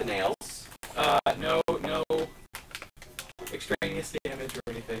doesn't hit the nails. No extraneous damage or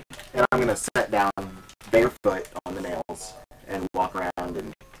anything. And I'm going to sit down barefoot on the nails and walk around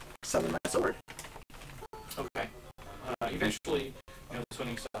and summon my sword. Okay. Eventually, the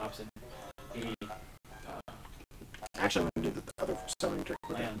swinging stops and he Actually, I'm going to do the other summoning trick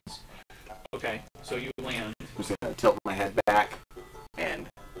with it. lands. Okay, so you land. I'm just going to tilt my head back and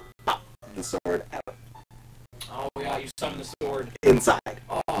pop the sword out. Oh yeah, you summon the sword. Inside.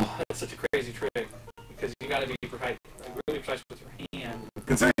 Oh, that's such a crazy trick because you got to be really precise with your hand.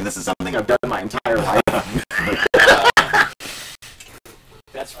 Considering this is something I've done my entire life.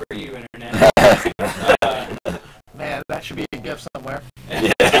 That's for you, internet. Man, that should be a gift somewhere.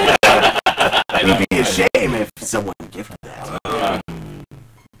 It would be a shame if someone gifted that.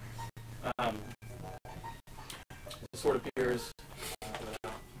 The sword appears.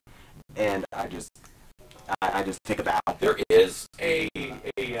 and I just take a bow. There is a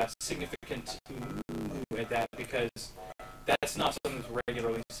significant ooh at that because that's not something that's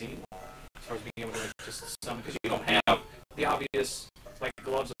regularly seen as far as being able to like, just summon, because you don't have the obvious like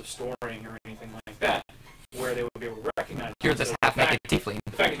gloves of storing or anything like that where they would be able to recognize. You're this half-naked tiefling.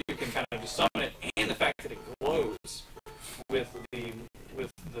 The fact that you can kind of just summon it, and the fact that it glows with the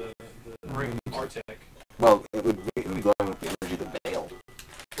Runes. Arctic, Well, it would be glowing with the energy of the veil.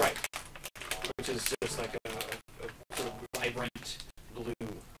 right? Which is just like a sort of vibrant blue.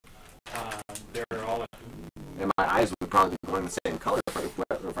 They're all like, And my eyes would probably be glowing the same color if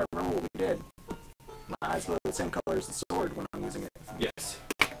I remember what we did. My eyes glow the same color as the sword when I'm using it. yes.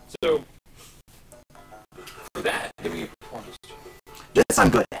 So for that, give me a performance. This I'm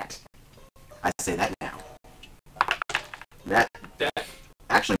good at. I say that now. That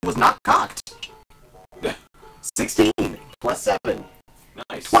actually was not cocked. 16 plus 7.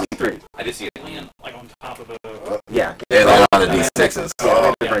 Nice. 23. I did see it land like on top of a. Yeah. They land on the D6s.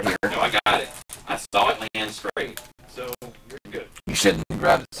 Right here. No, I got it. I saw it land straight. So you're good. You shouldn't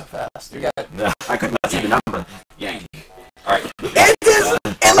grab it so fast. You got it. No, I could not see the number. Yank. All right. It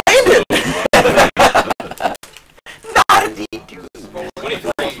landed! Not a D2.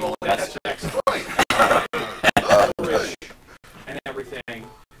 23. That's checks. And everything.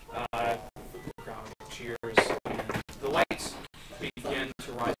 Crowd cheers. And the lights begin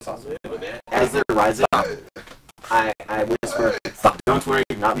to rise a little bit. As they're rising up, I whisper, "Don't worry,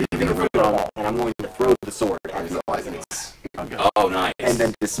 you're not leaving the room," and I'm going to throw the sword at the audience. Oh, nice. And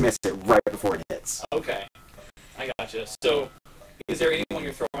then dismiss it right before it hits. Okay. I gotcha. So, is there anyone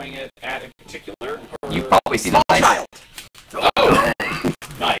you're throwing it at in particular? Or... You probably see the Child. Oh!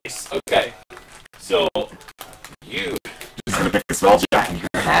 Nice. Okay. So, you Just gonna pick a small child. You're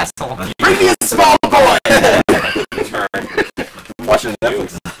an asshole. Bring me a small boy! turn. Watching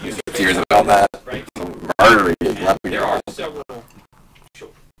Netflix. You Tears about that. right? Murdery. There are several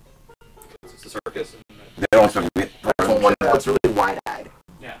children. It's a circus. And, They don't expect me to One that's really wide-eyed.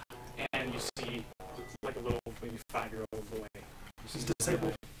 yeah. And you see like a little, maybe 5-year-old boy. She's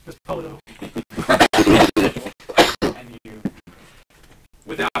disabled. It's polio. And you,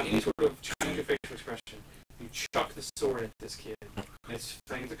 without any sort of change of facial expression, you chuck the sword at this kid. And it's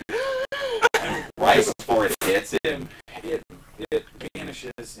things and right before it hits him, it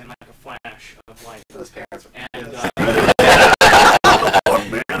vanishes in like a flash of light. Those parents are And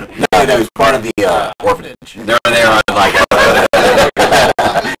No, he's part of the orphanage. They're there on like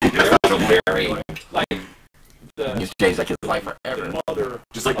there's a very like he's changed like his life forever. the mother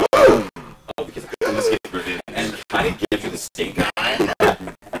Just like, of the kid, and kind of gives you the stink eye.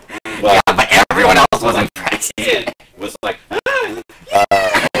 Yeah, but everyone else was impressed. It was like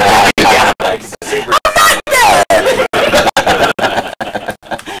Like, super.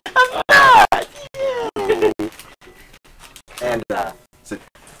 and so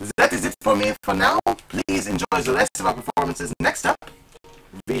that is it for me for now. Please enjoy the rest of our performances. Next up,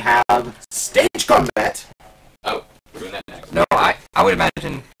 we have stage combat. Oh, we're doing that next. No, I would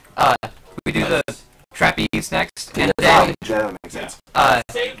imagine we do the trapeze next, and then That makes sense.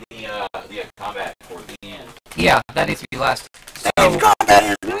 Save the combat for the end. yeah, that needs to be last. Stage So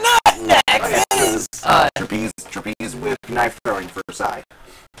combat is not next. It is trapeze with knife throwing for side.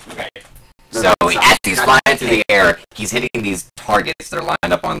 Okay. So as he's flying through the air, he's hitting these targets. They're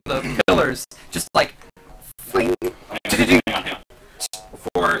lined up on the pillars, just like fling. Hang on.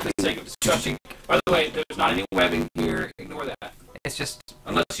 For the sake of discussion, by the way, there's not any webbing here. Ignore that. It's just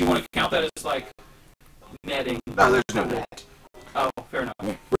Unless you want to count that as like netting. No, there's no net. Oh, fair enough.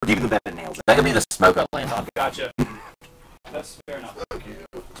 We're keeping the bed and nails. that could be the smoke I land on. Gotcha. That's fair enough. Fuck you.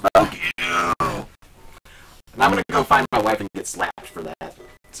 And I'm gonna go find my wife and get slapped for that.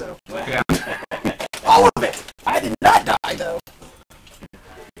 So yeah. all of it. I did not die though.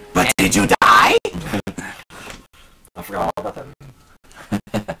 But did you die? I forgot all about that.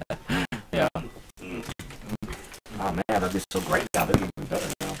 Yeah. Oh man, that'd be so great now. That'd be even better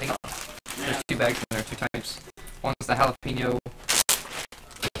now. There's 2 bags in there, 2 types. One's the jalapeno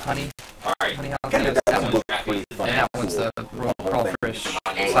honey Alright. jalapeno. That one, Look pretty and fucking that one's the raw fish.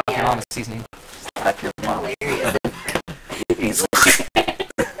 Slap your mama's seasoning. Slap your mom.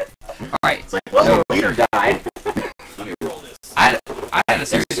 All right. It's like, well, the leader died. Let me roll this. I had a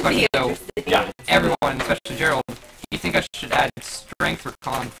serious question though. Yeah. Everyone, especially Gerald, do you think I should add strength or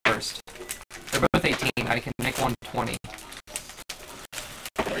con first? They're both 18. I can make one 20.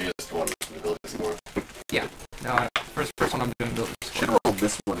 Are you just one ability score? Yeah. No, first one I'm doing ability Should score. roll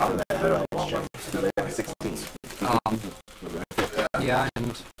this one for that. So they have 16. Yeah, and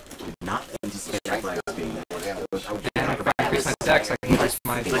Did not anticipate that class being that. and if I increase my Dex, I can increase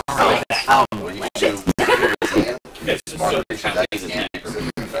my armor. It's so his next.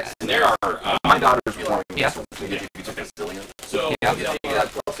 And there are My daughter's performing. Yeah. So if you took a zillion, so Yeah.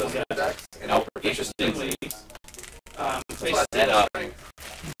 interestingly, they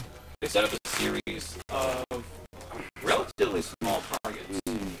set up a series of relatively small targets,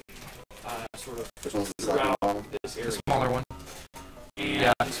 sort of this one's the throughout second one. this The area, smaller one.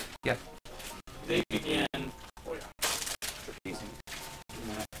 and Yeah. they began trapezing in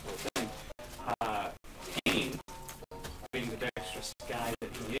that whole thing. Kane, being the dexterous guy that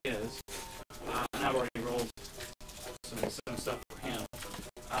he is, and I've already rolled some stuff for him,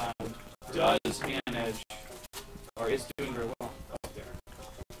 does manage, or is doing very well up there.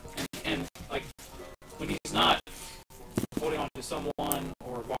 And like, when he's not holding on to someone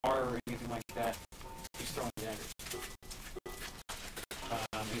or a bar or anything like that, he's throwing daggers.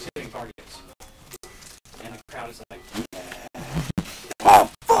 He's hitting targets. And the crowd is like, Oh,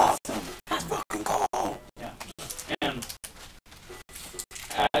 fuck! That's fucking cool. yeah. And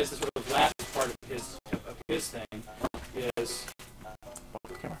as the sort of last part of his thing is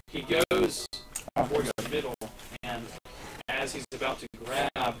he goes towards the middle, and as he's about to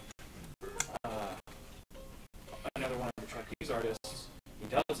grab another one of the trapeze artists, he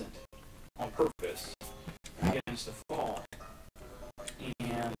doesn't on purpose. He begins to fall,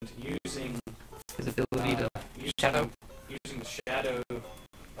 and using His ability to shadow. using the shadow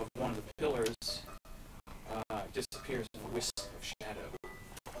of one of the pillars, disappears in a wisp of shadow.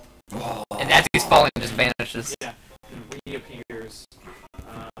 And as he's falling, just vanishes. Yeah, and reappears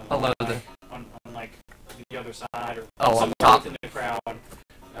Below the. on like the other side or Oh, on somewhere top. within the crowd, and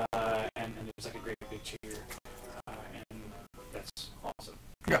there's like a great big cheer, and that's awesome.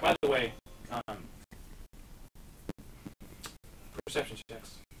 Yeah. By the way, perception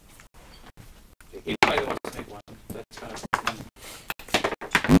checks. Anybody wants to make one? That's kind of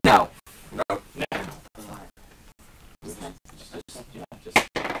No. no.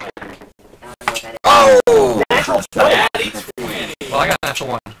 Oh! Natty 20. Well, I got an actual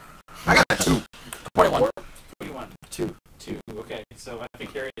one. I got 2. 21. 21. 2. 2. Okay, so I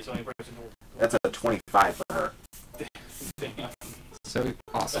think Carrie is the only person who. That's a 25 for her. Damn. So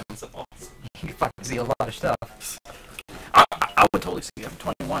awesome. That's awesome. You can fucking see a lot of stuff. I would totally see him.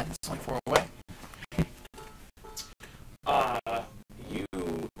 21. It's only 4 away.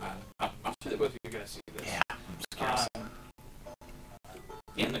 I'm sure that both of you guys see this. Yeah. I'm just curious.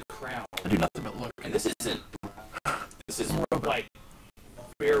 In the crowd, I do nothing but look. and this is like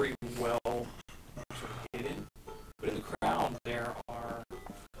very well sort of hidden, but in the crowd there are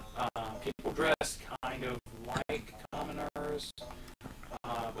people dressed kind of like commoners,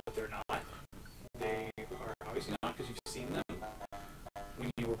 but they're not. They are obviously not, because you've seen them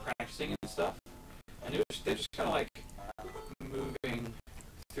when you were practicing and stuff, and they're just kind of like moving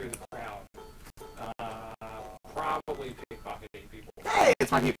through the crowd, probably pickpocketing people. Hey,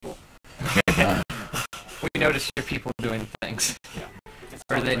 it's my people. We noticed your people doing things. Yeah, it's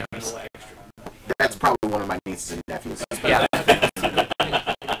Or they probably a notice. little extra. That's probably one of my nieces and nephews. Yeah.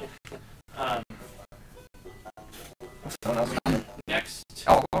 Someone else coming. Next,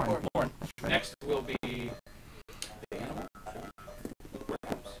 Oh, Lauren. next will be the animal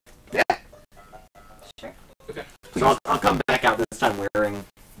warehouse. Yeah. Sure. Okay. So I'll come back out this time wearing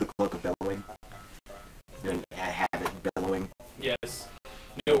the cloak of bellowing. And I have it bellowing. Yes.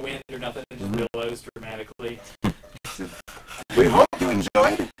 No wind or nothing, just billows dramatically. We hope you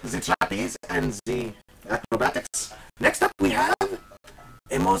enjoyed the trapeze and the acrobatics. Next up, we have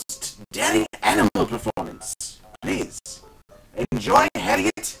a most daring animal performance. Please enjoy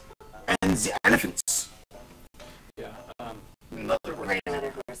Harriet and the elephants. Yeah. Another one. Great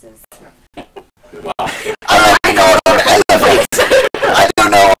other horses. Wow. I like all those elephants! I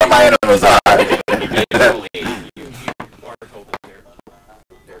don't know what my animals are! Eventually, you are told that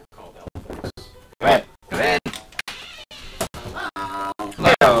they're called elephants. Come in. Come in.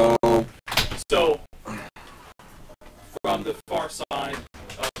 Hello. So, from the far side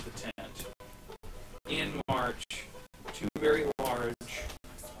of the tent, in march, 2 very large,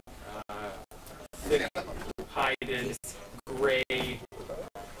 thick-hided, gray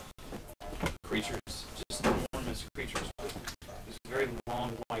creatures, just enormous creatures with these very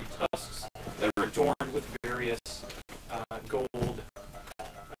long white tusks that are adorned with various gold,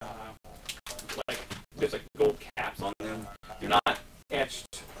 like there's like gold caps on them. They're not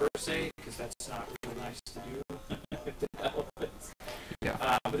etched per se, because that's not really nice to do with the elephants.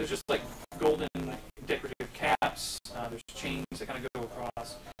 Yeah. But there's just like golden decorative caps. There's chains that kind of go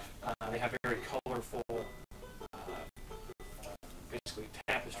across. They have very colorful, basically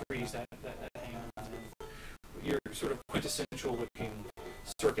tapestries that hang on them your sort of quintessential looking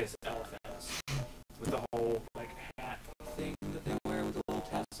circus elephants with the whole like hat thing that they wear with the little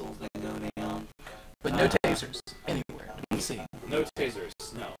tassels that go down. But no tasers anywhere to be seen. No tasers,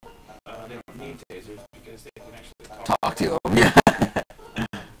 no. They don't need tasers because they can actually Talk to them. Yeah.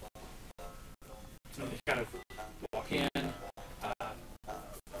 So they kind of walk in, and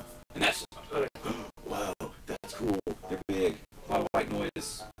that's like, Whoa, that's cool. They're big. a lot of white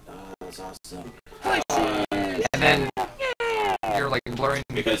noise. That's awesome. And then you're like blurring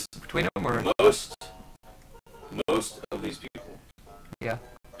Because between them, or most of these people, yeah,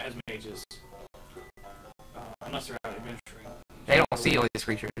 as mages, unless they're out adventuring, they don't see all these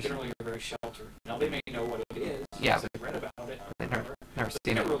creatures. generally are very sheltered. Now they may know what it is. Yeah. Because they've read about it. They've Whatever. never But seen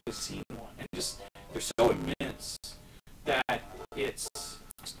they've it. never really seen one, and just they're so immense that it's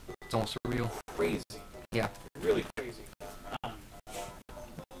It's almost surreal. crazy. Yeah. Really crazy.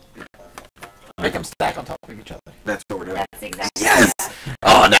 Make them stack on top of each other. That's what we're doing. That's exactly. Yes!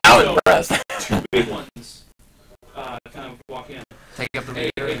 Oh, now I'm impressed. Two big ones kind of walk in. Take up the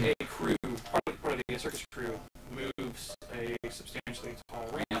rear and A crew, part of the circus crew, moves a substantially tall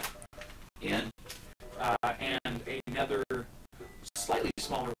ramp in, and another slightly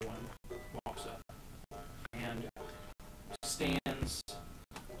smaller one walks up and stands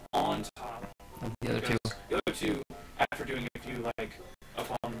on top. the other two. The other two, after doing a few like up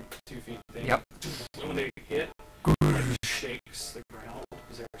on 2 feet things, Yep. when they hit, it shakes the ground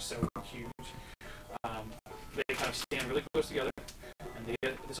because they're so huge. They kind of stand really close together, and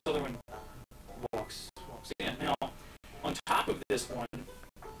this other one walks in. Now, on top of this one,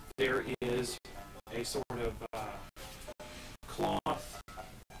 there is a sort of cloth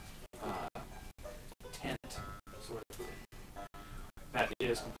tent sort of thing that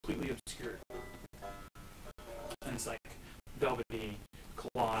is completely obscured. And it's like velvety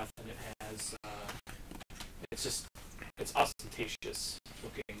cloth, and it has it's ostentatious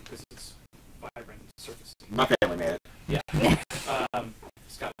looking because it's vibrant circus. My family made it. Yeah.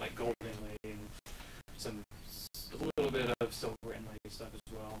 It's got like gold inlay and a little bit of silver inlay stuff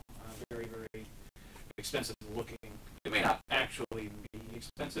as well. Very, very expensive looking. It may not actually be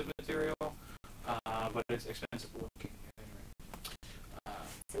expensive material, but it's expensive looking.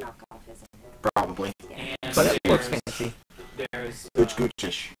 It's an knockoff, isn't it? Probably. And But it looks fancy. there's Gooch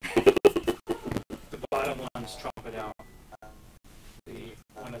goochish. the bottom one's trumpet out. The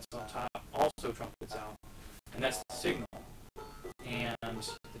one that's on top also trumpets out. And that's the signal. And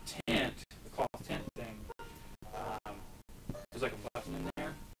the tent, the cloth tent thing, there's like a button in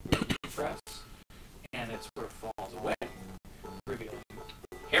there that you press, and it sort of falls away, revealing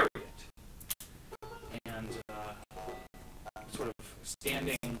Harriet. And sort of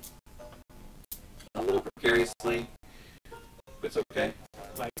standing a little precariously, but it's okay.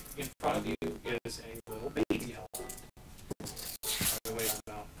 Like in front of you is a little baby elephant. It weighs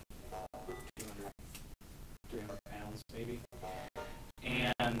about 200, 300 pounds maybe.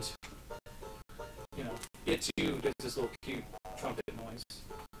 And, you know, it's you, does this little cute trumpet noise.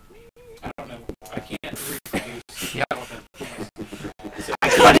 I don't know, I can't reproduce Yep. elephant noise. So,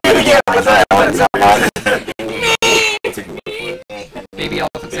 Baby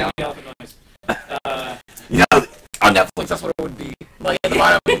elephant sound. baby elephant noise. You know, on Netflix, that's what it would be. Like at the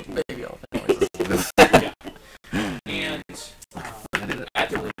bottom, baby elephant noises. Yeah. And at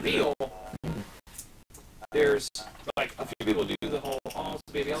the reveal, there's like a few people do the whole almost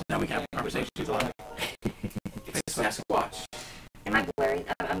baby elephant. Now we can have a conversation. She's like, it's Sasquatch. Am I blurry?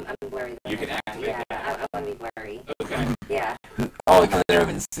 I'm blurry. You can activate Yeah, that. I want to be blurry. Okay. Yeah. Oh, because they don't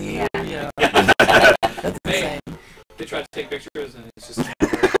even see you. Yeah. Yeah. That's They, insane. they try to take pictures and it's just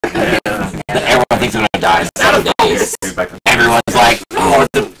Everyone thinks they're gonna die nowadays. Everyone's like, oh,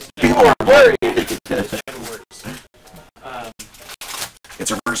 the people are worried. never works.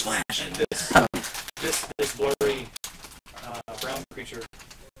 It's a reverse flash. And this blurry brown creature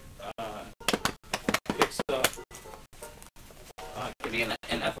picks up. Give me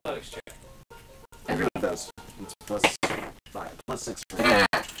an athletics check. Everyone does. It's +5, +6 for me.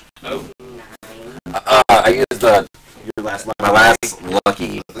 Oh, I used Your last line. my last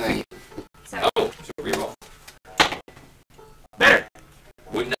lucky thing. So, so reroll. Better.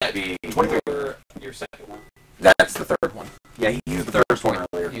 Wouldn't that be 23. your second one? That's the third one. Yeah, he used the first one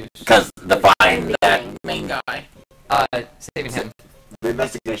earlier. Use. Because the find that main guy, Saving him. The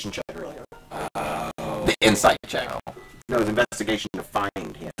investigation check earlier. the insight check No, it was investigation to find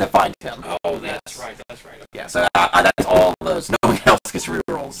him. to find him. Oh, that's right. That's right. Yeah, so that's all those. No one else gets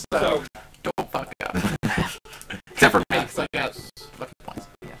rerolls. So So don't fuck up. Except for me. so that's Lucky points.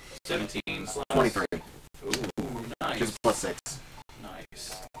 17 plus 23. Ooh, nice. Just +6.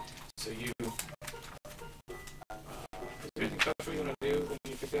 Nice. So you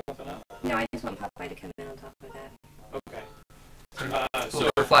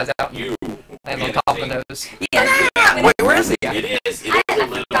flies out and You lands on top of the nose. Yeah. Wait, where is he? It is. It I is a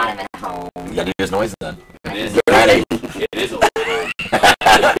little. forgot him at home. You gotta do his noise then. It is. Get ready. It is a little.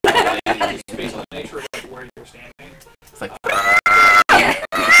 Just based on the nature of where you're standing. It's like,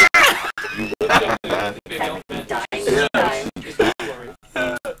 You look up the big elephant. Just you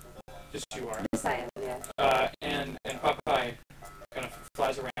are. Just you are. Yes, I am, yeah. And Popeye kind of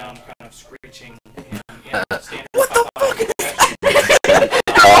flies around, kind of screeching and standing. what the fuck is that?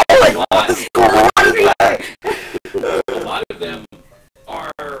 oh, like, what is going on here? A lot of them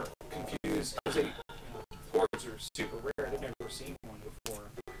are confused because hordes are super rare. They've never seen one before.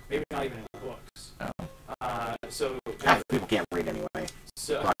 Maybe not even in books. So Half the people can't read anyway.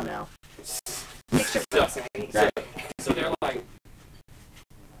 So By now. Picture So- sorry. so they're like,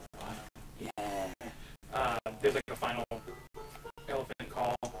 yeah. There's like a final elephant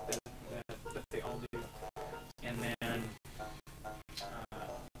call that they all do, and then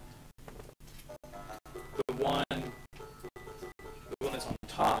the one that's on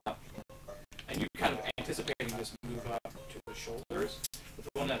top, and you kind of anticipating this move up to the shoulders, but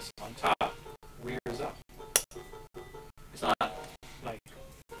the one that's on top rears up. It's not like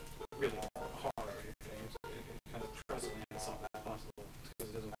really hard or anything. It kind of tries to land as soft as possible because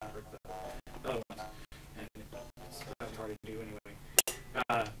it doesn't hurt the other ones, and it's really hard to do anyway.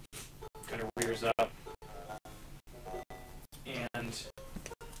 Kind of rears up, and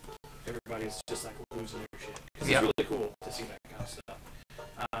everybody's just like losing their shit. 'Cause Yeah. it's really cool to see that kind of stuff.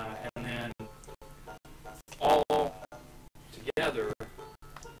 And then all together,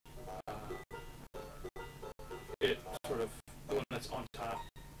 it sort of, the one that's on top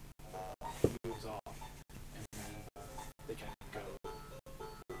moves off, and then they kind of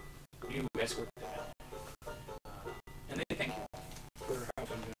go. You escort them out. And they thank you for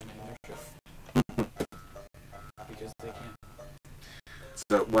helping them in their trip. Because they can.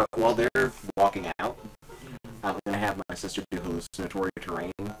 So while they're walking out, I'm going to have my sister do hallucinatory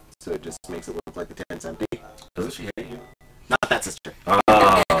terrain, so it just makes it look like the tent's empty. Does she hate you? Not that sister. Oh.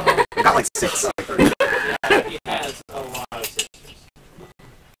 I got like 6. He has a lot of sisters.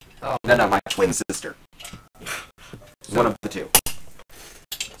 Oh, No, my twin sister. One of the two.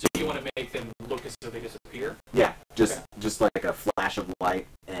 So you want to make them look as though they disappear? Yeah, just like a flash of light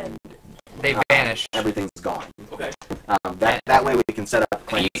and they vanish. everything's gone. Okay. That way we can set up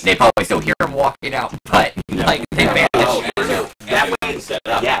claims. They probably still hear him walking out, but like they vanish. That way, set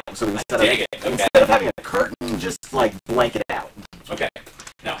it up. yeah. So instead Dig it. Okay. of having a curtain, just like blanket it out. Okay.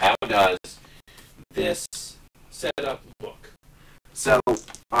 Now, how does this setup look? So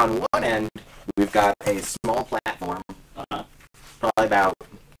on one end, we've got a small platform, probably about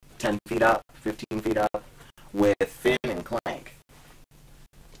 10 feet up, 15 feet up, with Finn and Clank.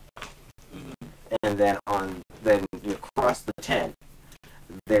 And then across the tent,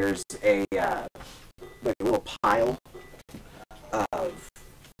 there's a like a little pile of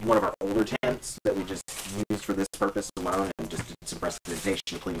one of our older tents that we just used for this purpose alone, and just did some prestidigitation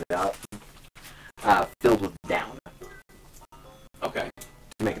to clean it up, filled with down Okay.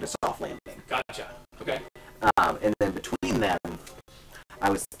 to make it a soft landing. Gotcha. Okay. And then between them, I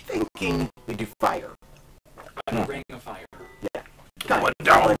was thinking we do fire. A ring of fire. Yeah. Kind of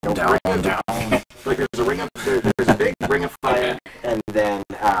Down, like a down, ring of- down. Like there's a ring of there's a big ring of fire, and then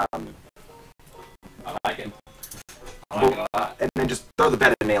I like it. I like it a lot. and then just throw the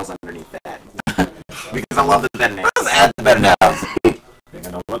bed of nails underneath that because I love the bed of nails. Let's add the better now. I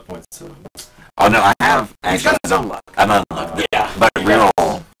don't know what points to. Oh no, I have. He's got his own luck. I'm unlocked. Yeah, but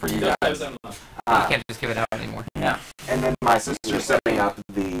reroll for you That guys. was unlocked. You can't just give it out anymore. Yeah. And then my sister's setting up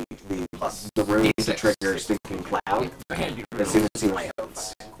the room to D6. trigger stinking cloud Okay. as soon as he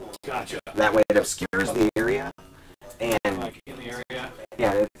lands. Gotcha. That way it obscures the area, and Like in the area.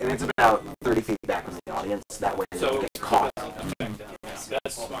 yeah, and it's about 30 feet back from the audience. That way it So doesn't get caught.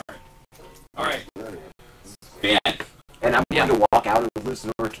 that's smart. All right. Ben. And I'm Yeah. going to walk out of the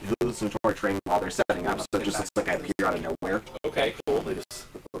hallucinatory train while they're setting up, so it just looks like I appear out of nowhere. Okay. Cool. It's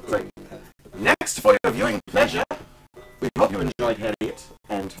like, next for your viewing pleasure, we hope you enjoyed Harriet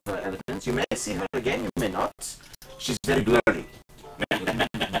and her elephants. You may see her again, you may not. She's very blurry.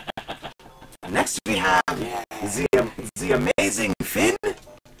 Next we have the amazing Finn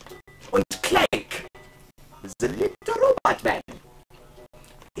and Clank, the little robot man,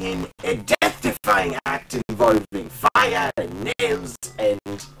 in a death-defying act involving fire and nails and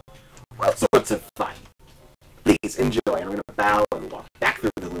all sorts of fun. Please enjoy. And I'm going to bow and walk back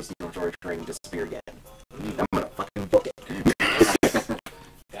through the hallucinatory train and disappear again. I'm going to fucking book it.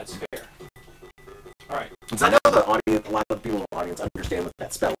 That's fair. All right. Since I know the audience, a lot of people in the audience understand what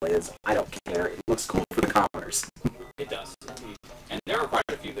that spell is, I don't care. It looks cool for the commoners. It does indeed. And there are quite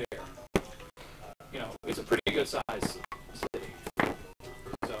a few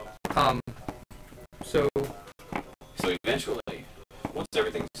So So eventually, once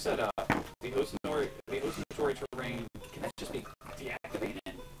everything's set up, the hallucinatory terrain can that just be deactivated?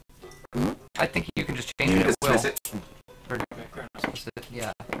 I think you can just change You it at will. dismiss it. Or Okay, fair enough. dismiss it,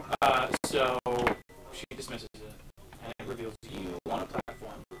 yeah. So she dismisses it, and it reveals you on a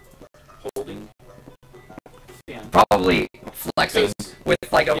platform holding Finn. Probably flexing Because with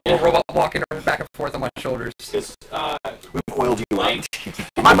like a little robot walking back and forth on my shoulders. We've oiled you Like,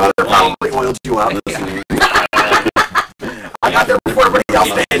 up. My mother probably oiled you up. Yeah. I got there before everybody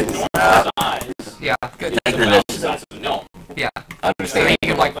else did. normal size. Yeah, Good. It's Thank about goodness. the size of a gnome. yeah. I So understand. you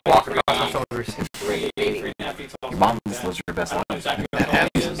can like walk across my shoulders. 3.5 feet tall. Your mom something like lives your best that. I life. don't know exactly That how tall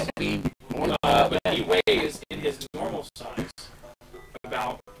he happens. is. We But he weighs in his normal size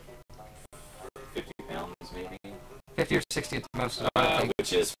about 50 pounds, maybe. 50 or 60 at the most. I think.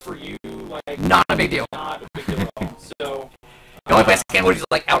 Which is for you like Not a big deal. not a big deal at all. So The only place I can Which is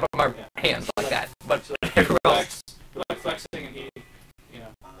like out of my hands like that. But so everywhere else, we're like flexing, and he, you know,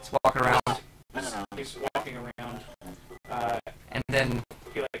 it's walking around. he's walking around. And then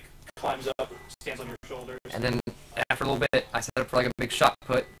He like climbs up, stands on your shoulders. after a little bit, I set up for like a big shot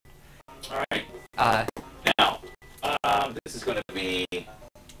put. All right. Uh, Now, this is going to be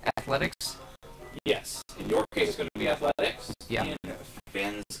athletics. yes. In your case, it's going to be athletics. Yeah. In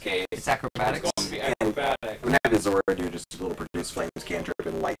Finn's case, It's acrobatics. it's going to be acrobatics. When that is Zora do just a little produce flames cantrip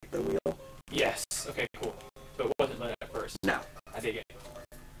and light the wheel. Yes. Okay. Cool. But it wasn't lit at first. No. I dig it.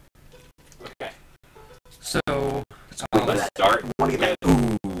 Okay. So Let's start. I want to get that.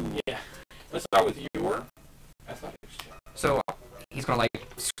 Ooh. Yeah. Let's start with your athletics check. so he's gonna like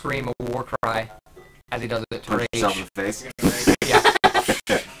scream a war cry as he does it to Punch yourself in rage. the face. You're gonna raise-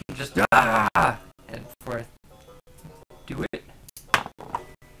 Yeah. Just and before I do it,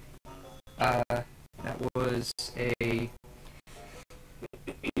 that was a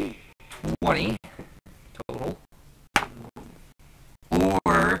 20 total,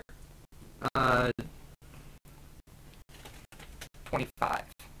 or 25.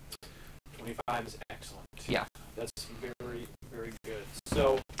 25 is excellent. Yeah. That's very, very good.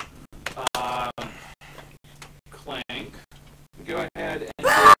 So, Clank, go ahead and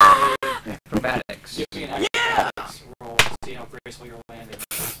Acrobatics. give me an athletics roll to see how graceful your landing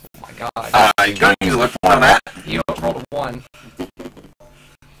is. Oh my god. you gonna use which one on that? You rolled a 1.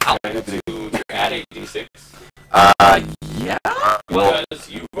 You're at 86. Yeah. Well, Because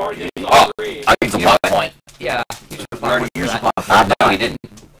you've already done Oh, 3. I used a plot point. Yeah. You should We already have used a that. plot point. No, he didn't.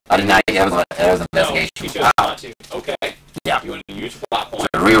 I did not. It was an No, you investigation. chose not to. Okay. Yeah. You want to use your plot point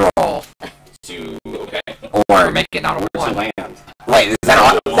So reroll. to, okay. Or make it not a Where's 1. the land? Wait, is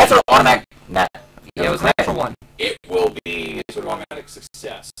that that's an automatic? Nah. Yeah, it was an extra 1. It will be sort of automatic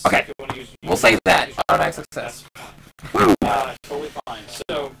success. Okay. If you want to use, We'll say that. use- Automatic success. That's totally fine.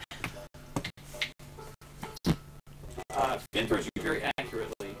 So, Finn throws you very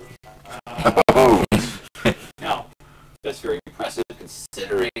accurately. Oh. Now, that's very impressive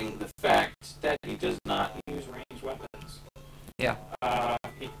considering the fact that he does not use ranged weapons. Yeah.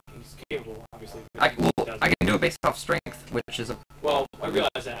 He's capable, obviously. I but he doesn't. can do it based off strength, which is a Well, I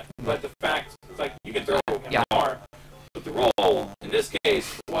realize that, but the fact, it's like, you can throw him Yeah. far, but the roll, in this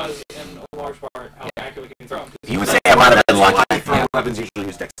case, was in a large part how accurately you can throw him. You would say I might have been lucky. Throwing weapons usually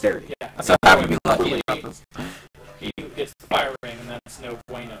use dexterity. Yeah. So I would be lucky. He gets the fire ring, and that's no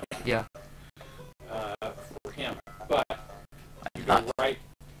bueno yeah. for him. But you go right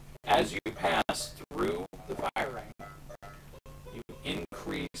as you pass through the fire ring, you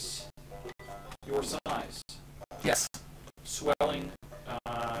increase your size, Yes. swelling to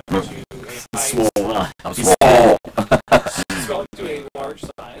a height, Swole. I'm swole. swelling to a large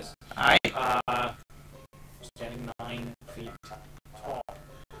size, Alright. standing 9 feet tall.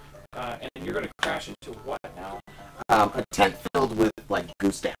 And you're going to crash into what now? A tent filled with like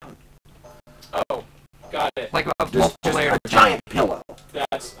goose down. Oh, got it. Like a Just multiple layer. a giant pillow.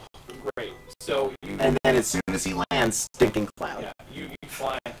 That's great. So you, And then as soon as he lands, stinking cloud. yeah, you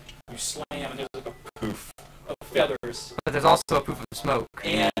fly, you slam, and there's like a poof of feathers But there's also a poof of smoke.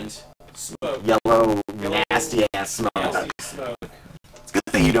 and smoke. Yellow, nasty ass smoke. Nasty smoke. It's a good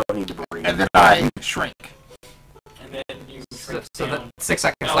thing you don't need to breathe. And then I shrink. And then you So, shrink so down. that 6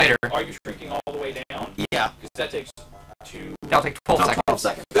 seconds Now, later, are you shrinking all the way down? Yeah. Because that takes 2. that'll take 12 No, seconds. 12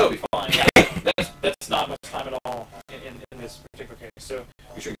 seconds. That'll be fine. That's not much time at all in this particular case. So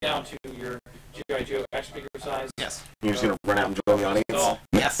you shrink down to your G.I. Joe action figure size. Yes. You're just gonna run out and join the audience. Tall,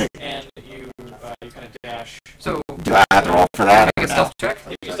 Yes. and you kind of dash. So, Do I have to roll for that? make a stealth check.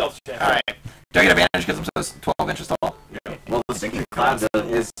 Give me a stealth check. Alright. Do I get advantage because I'm so 12 inches tall? Well, the stinking cloud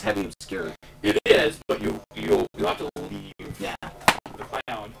is heavy obscured. It is, but you'll have to leave Yeah. the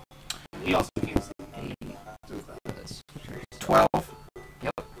cloud. He also can't see. 12.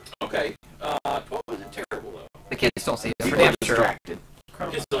 Okay. 12 isn't terrible though. The kids don't see it. For People are damn sure. distracted.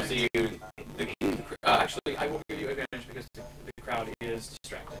 Kids don't see you. Actually, I will give you advantage because the crowd is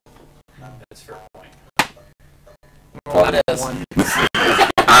distracted. That's a fair point. Well, it is.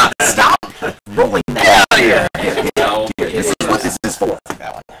 Stop rolling that out here. No, This is what this is for.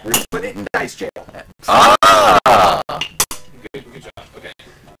 We're gonna put it in dice jail. Good job. Okay.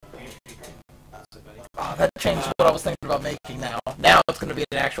 Oh, that changed what I was thinking about making now. Now it's going to be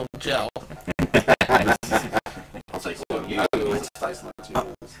an actual gel. I'll say so. You. I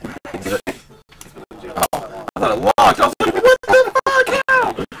thought it locked. I was like, what the fuck?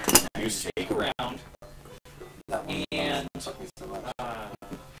 How? You shake around, and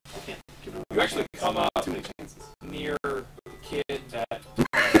you actually come up near the kid that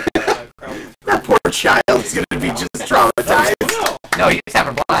Crowley. That poor child is gonna be just traumatized. No, he's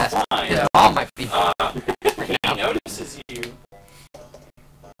having a blast. His mom might be. He notices you,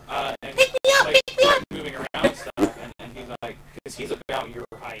 and like moving around and stuff, and he's like, because he's about your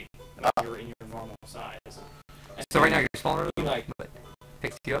height, and you're in your normal size. And So right now you're smaller he than like but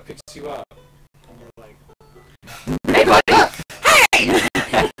picks you up. picks you up, and you're like, Hey, buddy!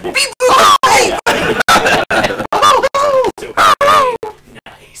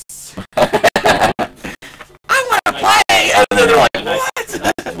 nice. I want to play! And then they're like, Nice.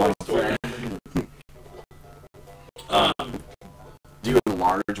 what? That's one story. Do you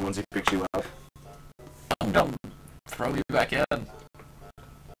enlarge once he picks you up? I'm going to throw you back in.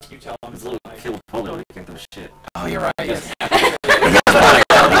 You tell him It's a little like, killed polio. You can't do shit. Oh, you're right. Yes.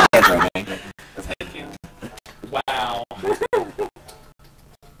 Wow.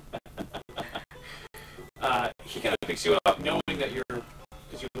 He kind of picks you up, knowing that you're,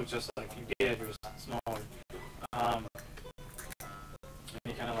 because you look just like you did, you're just smaller. And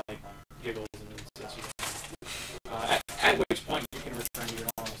he kind of like giggles and then sets you down. At which point you can return to your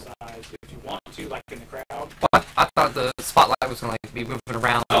normal size if you want to, like in the crowd. Well, I thought the spotlight was going to like be moving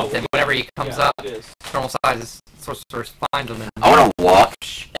around. Then whenever he comes up, it is. normal size is sorcerer finds him. And I want to walk,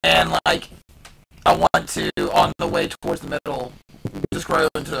 and like, I want to, on the way towards the middle, just grow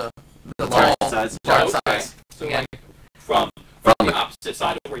into the giant tall, size. giant Okay. size. So Yeah. like from the opposite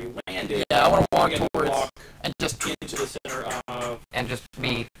side of where you landed. Yeah, I want to walk you're gonna towards, walk and just into the center of and just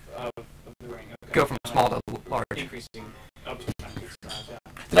be the ring. Okay. go from small to large. Increasing up to size. Yeah.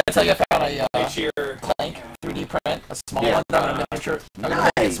 Did I tell you I found a Make sure Clank 3D print, a small Yeah. one that I'm going to miniature. I'm going to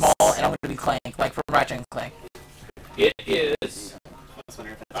make it Nice. small, and I'm going to be Clank, like from Ratchet and Clank. it is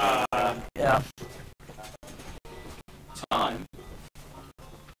Yeah. time.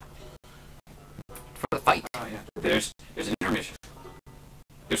 For the fight. There's an intermission.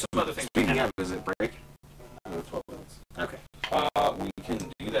 There's some other things we Speaking can of, is it break? 12 minutes. Okay. we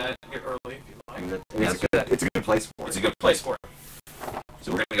can do that here early if you I like. mean, Yeah, it's a good place for It's it. a good place for it.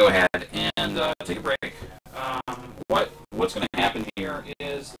 So we're gonna go ahead and take a break. What's gonna happen here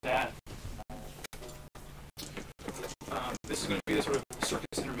is that this is gonna be the sort of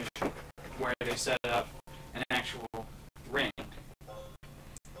circus intermission where they set up an actual ring,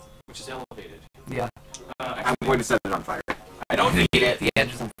 which is elevated. Yeah. I'm Actually, going to set it on fire. I don't need it. The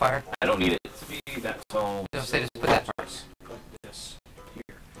edge is on fire. I don't need it to be that tall. Just say just put that. Parts. Put this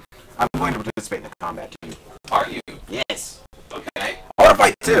here. I'm going to participate in the combat too. Are you? Yes. Okay. I want to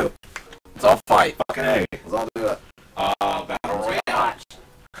fight too. It's all fight. Fucking A. Let's all do it. Battle Royale.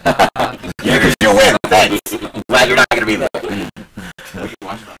 Yeah, because you win. Thanks. I'm glad you're not going to be there. What do you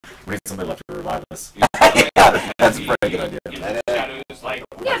want? We need somebody left to revive us. That's a pretty good idea. In the shadows, like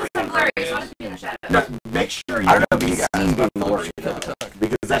Yeah, but I'm blurry, so I want to be in the shadows. No, make sure you I don't know if be you guys, seen but being worried,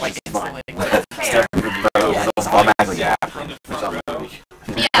 because that's like just fun. instantly. That's fair. Those automatically in happen. the front row.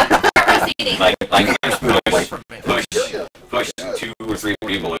 Yeah, front seating. Like Away from me. push 2 or 3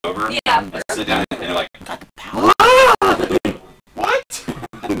 people over. Yeah. Sit down and they're like, What?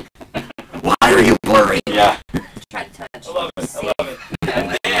 Why are you blurry? yeah, Try to touch. I love it. I love it.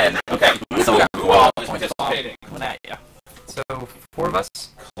 And then, okay, so who all is participating? Coming at ya. So 4 of us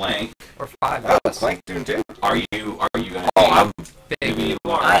Clank, or 5 Oh, of it's us. Clank doing too. are you gonna Oh, I'm Big. be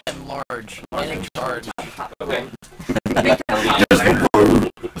I large? am large and in charge. Okay.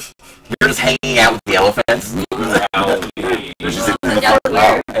 You're just hanging out with the elephants. You're just in The the front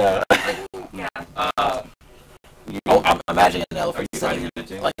row. Delaware. Yeah. Yeah. Oh, I'm imagining an Are elephant you sitting fighting it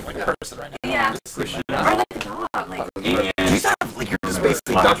too? like a person right now. Yeah. Just sitting Or right like the dog. Like, You And sound like you're just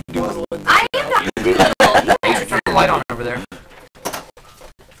basically Dr. Doolittle. I am not Doolittle. Hey, turn the light on over there.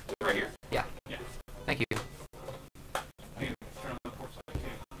 right here. Thank you. I can turn on the porch light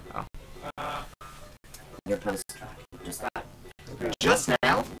too. Oh. Your post. Just Just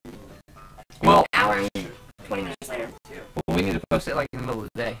now? Well, An hour and 20 minutes later. well, we need to post it like in the middle of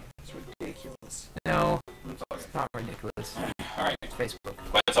the day. It's ridiculous. No, it's not ridiculous. All right. It's Facebook.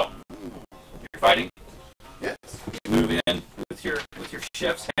 What's up? You're fighting. Yes. You move in with your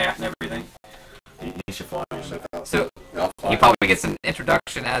chef's hat and everything. You should fly on that. So I'll fly. he probably gets an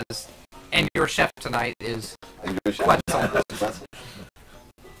introduction as, and your chef tonight is English. Quetzal.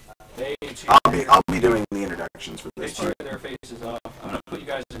 They cheer, I'll be doing the introductions for they this cheer part. their faces off. I'm gonna put you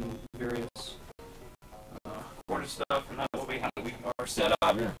guys in various corner stuff, and that will be how we are set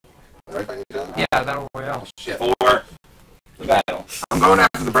up. Yeah, that'll royale. Shit. For the battle. I'm going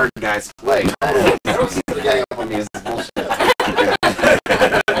after the bird guys. Wait. I don't see the guy up on me. This is bullshit.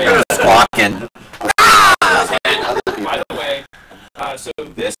 Squawking. By the way, so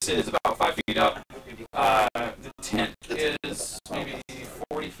this is about 5 feet up. The tent is maybe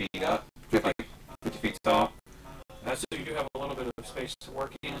 40 feet up, 50 feet tall. So you do have a little bit of space to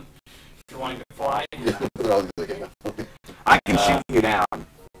work in. If you're wanting to fly, I can shoot you down.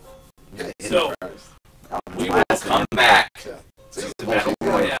 So I'll we will blast come you. back So to the battle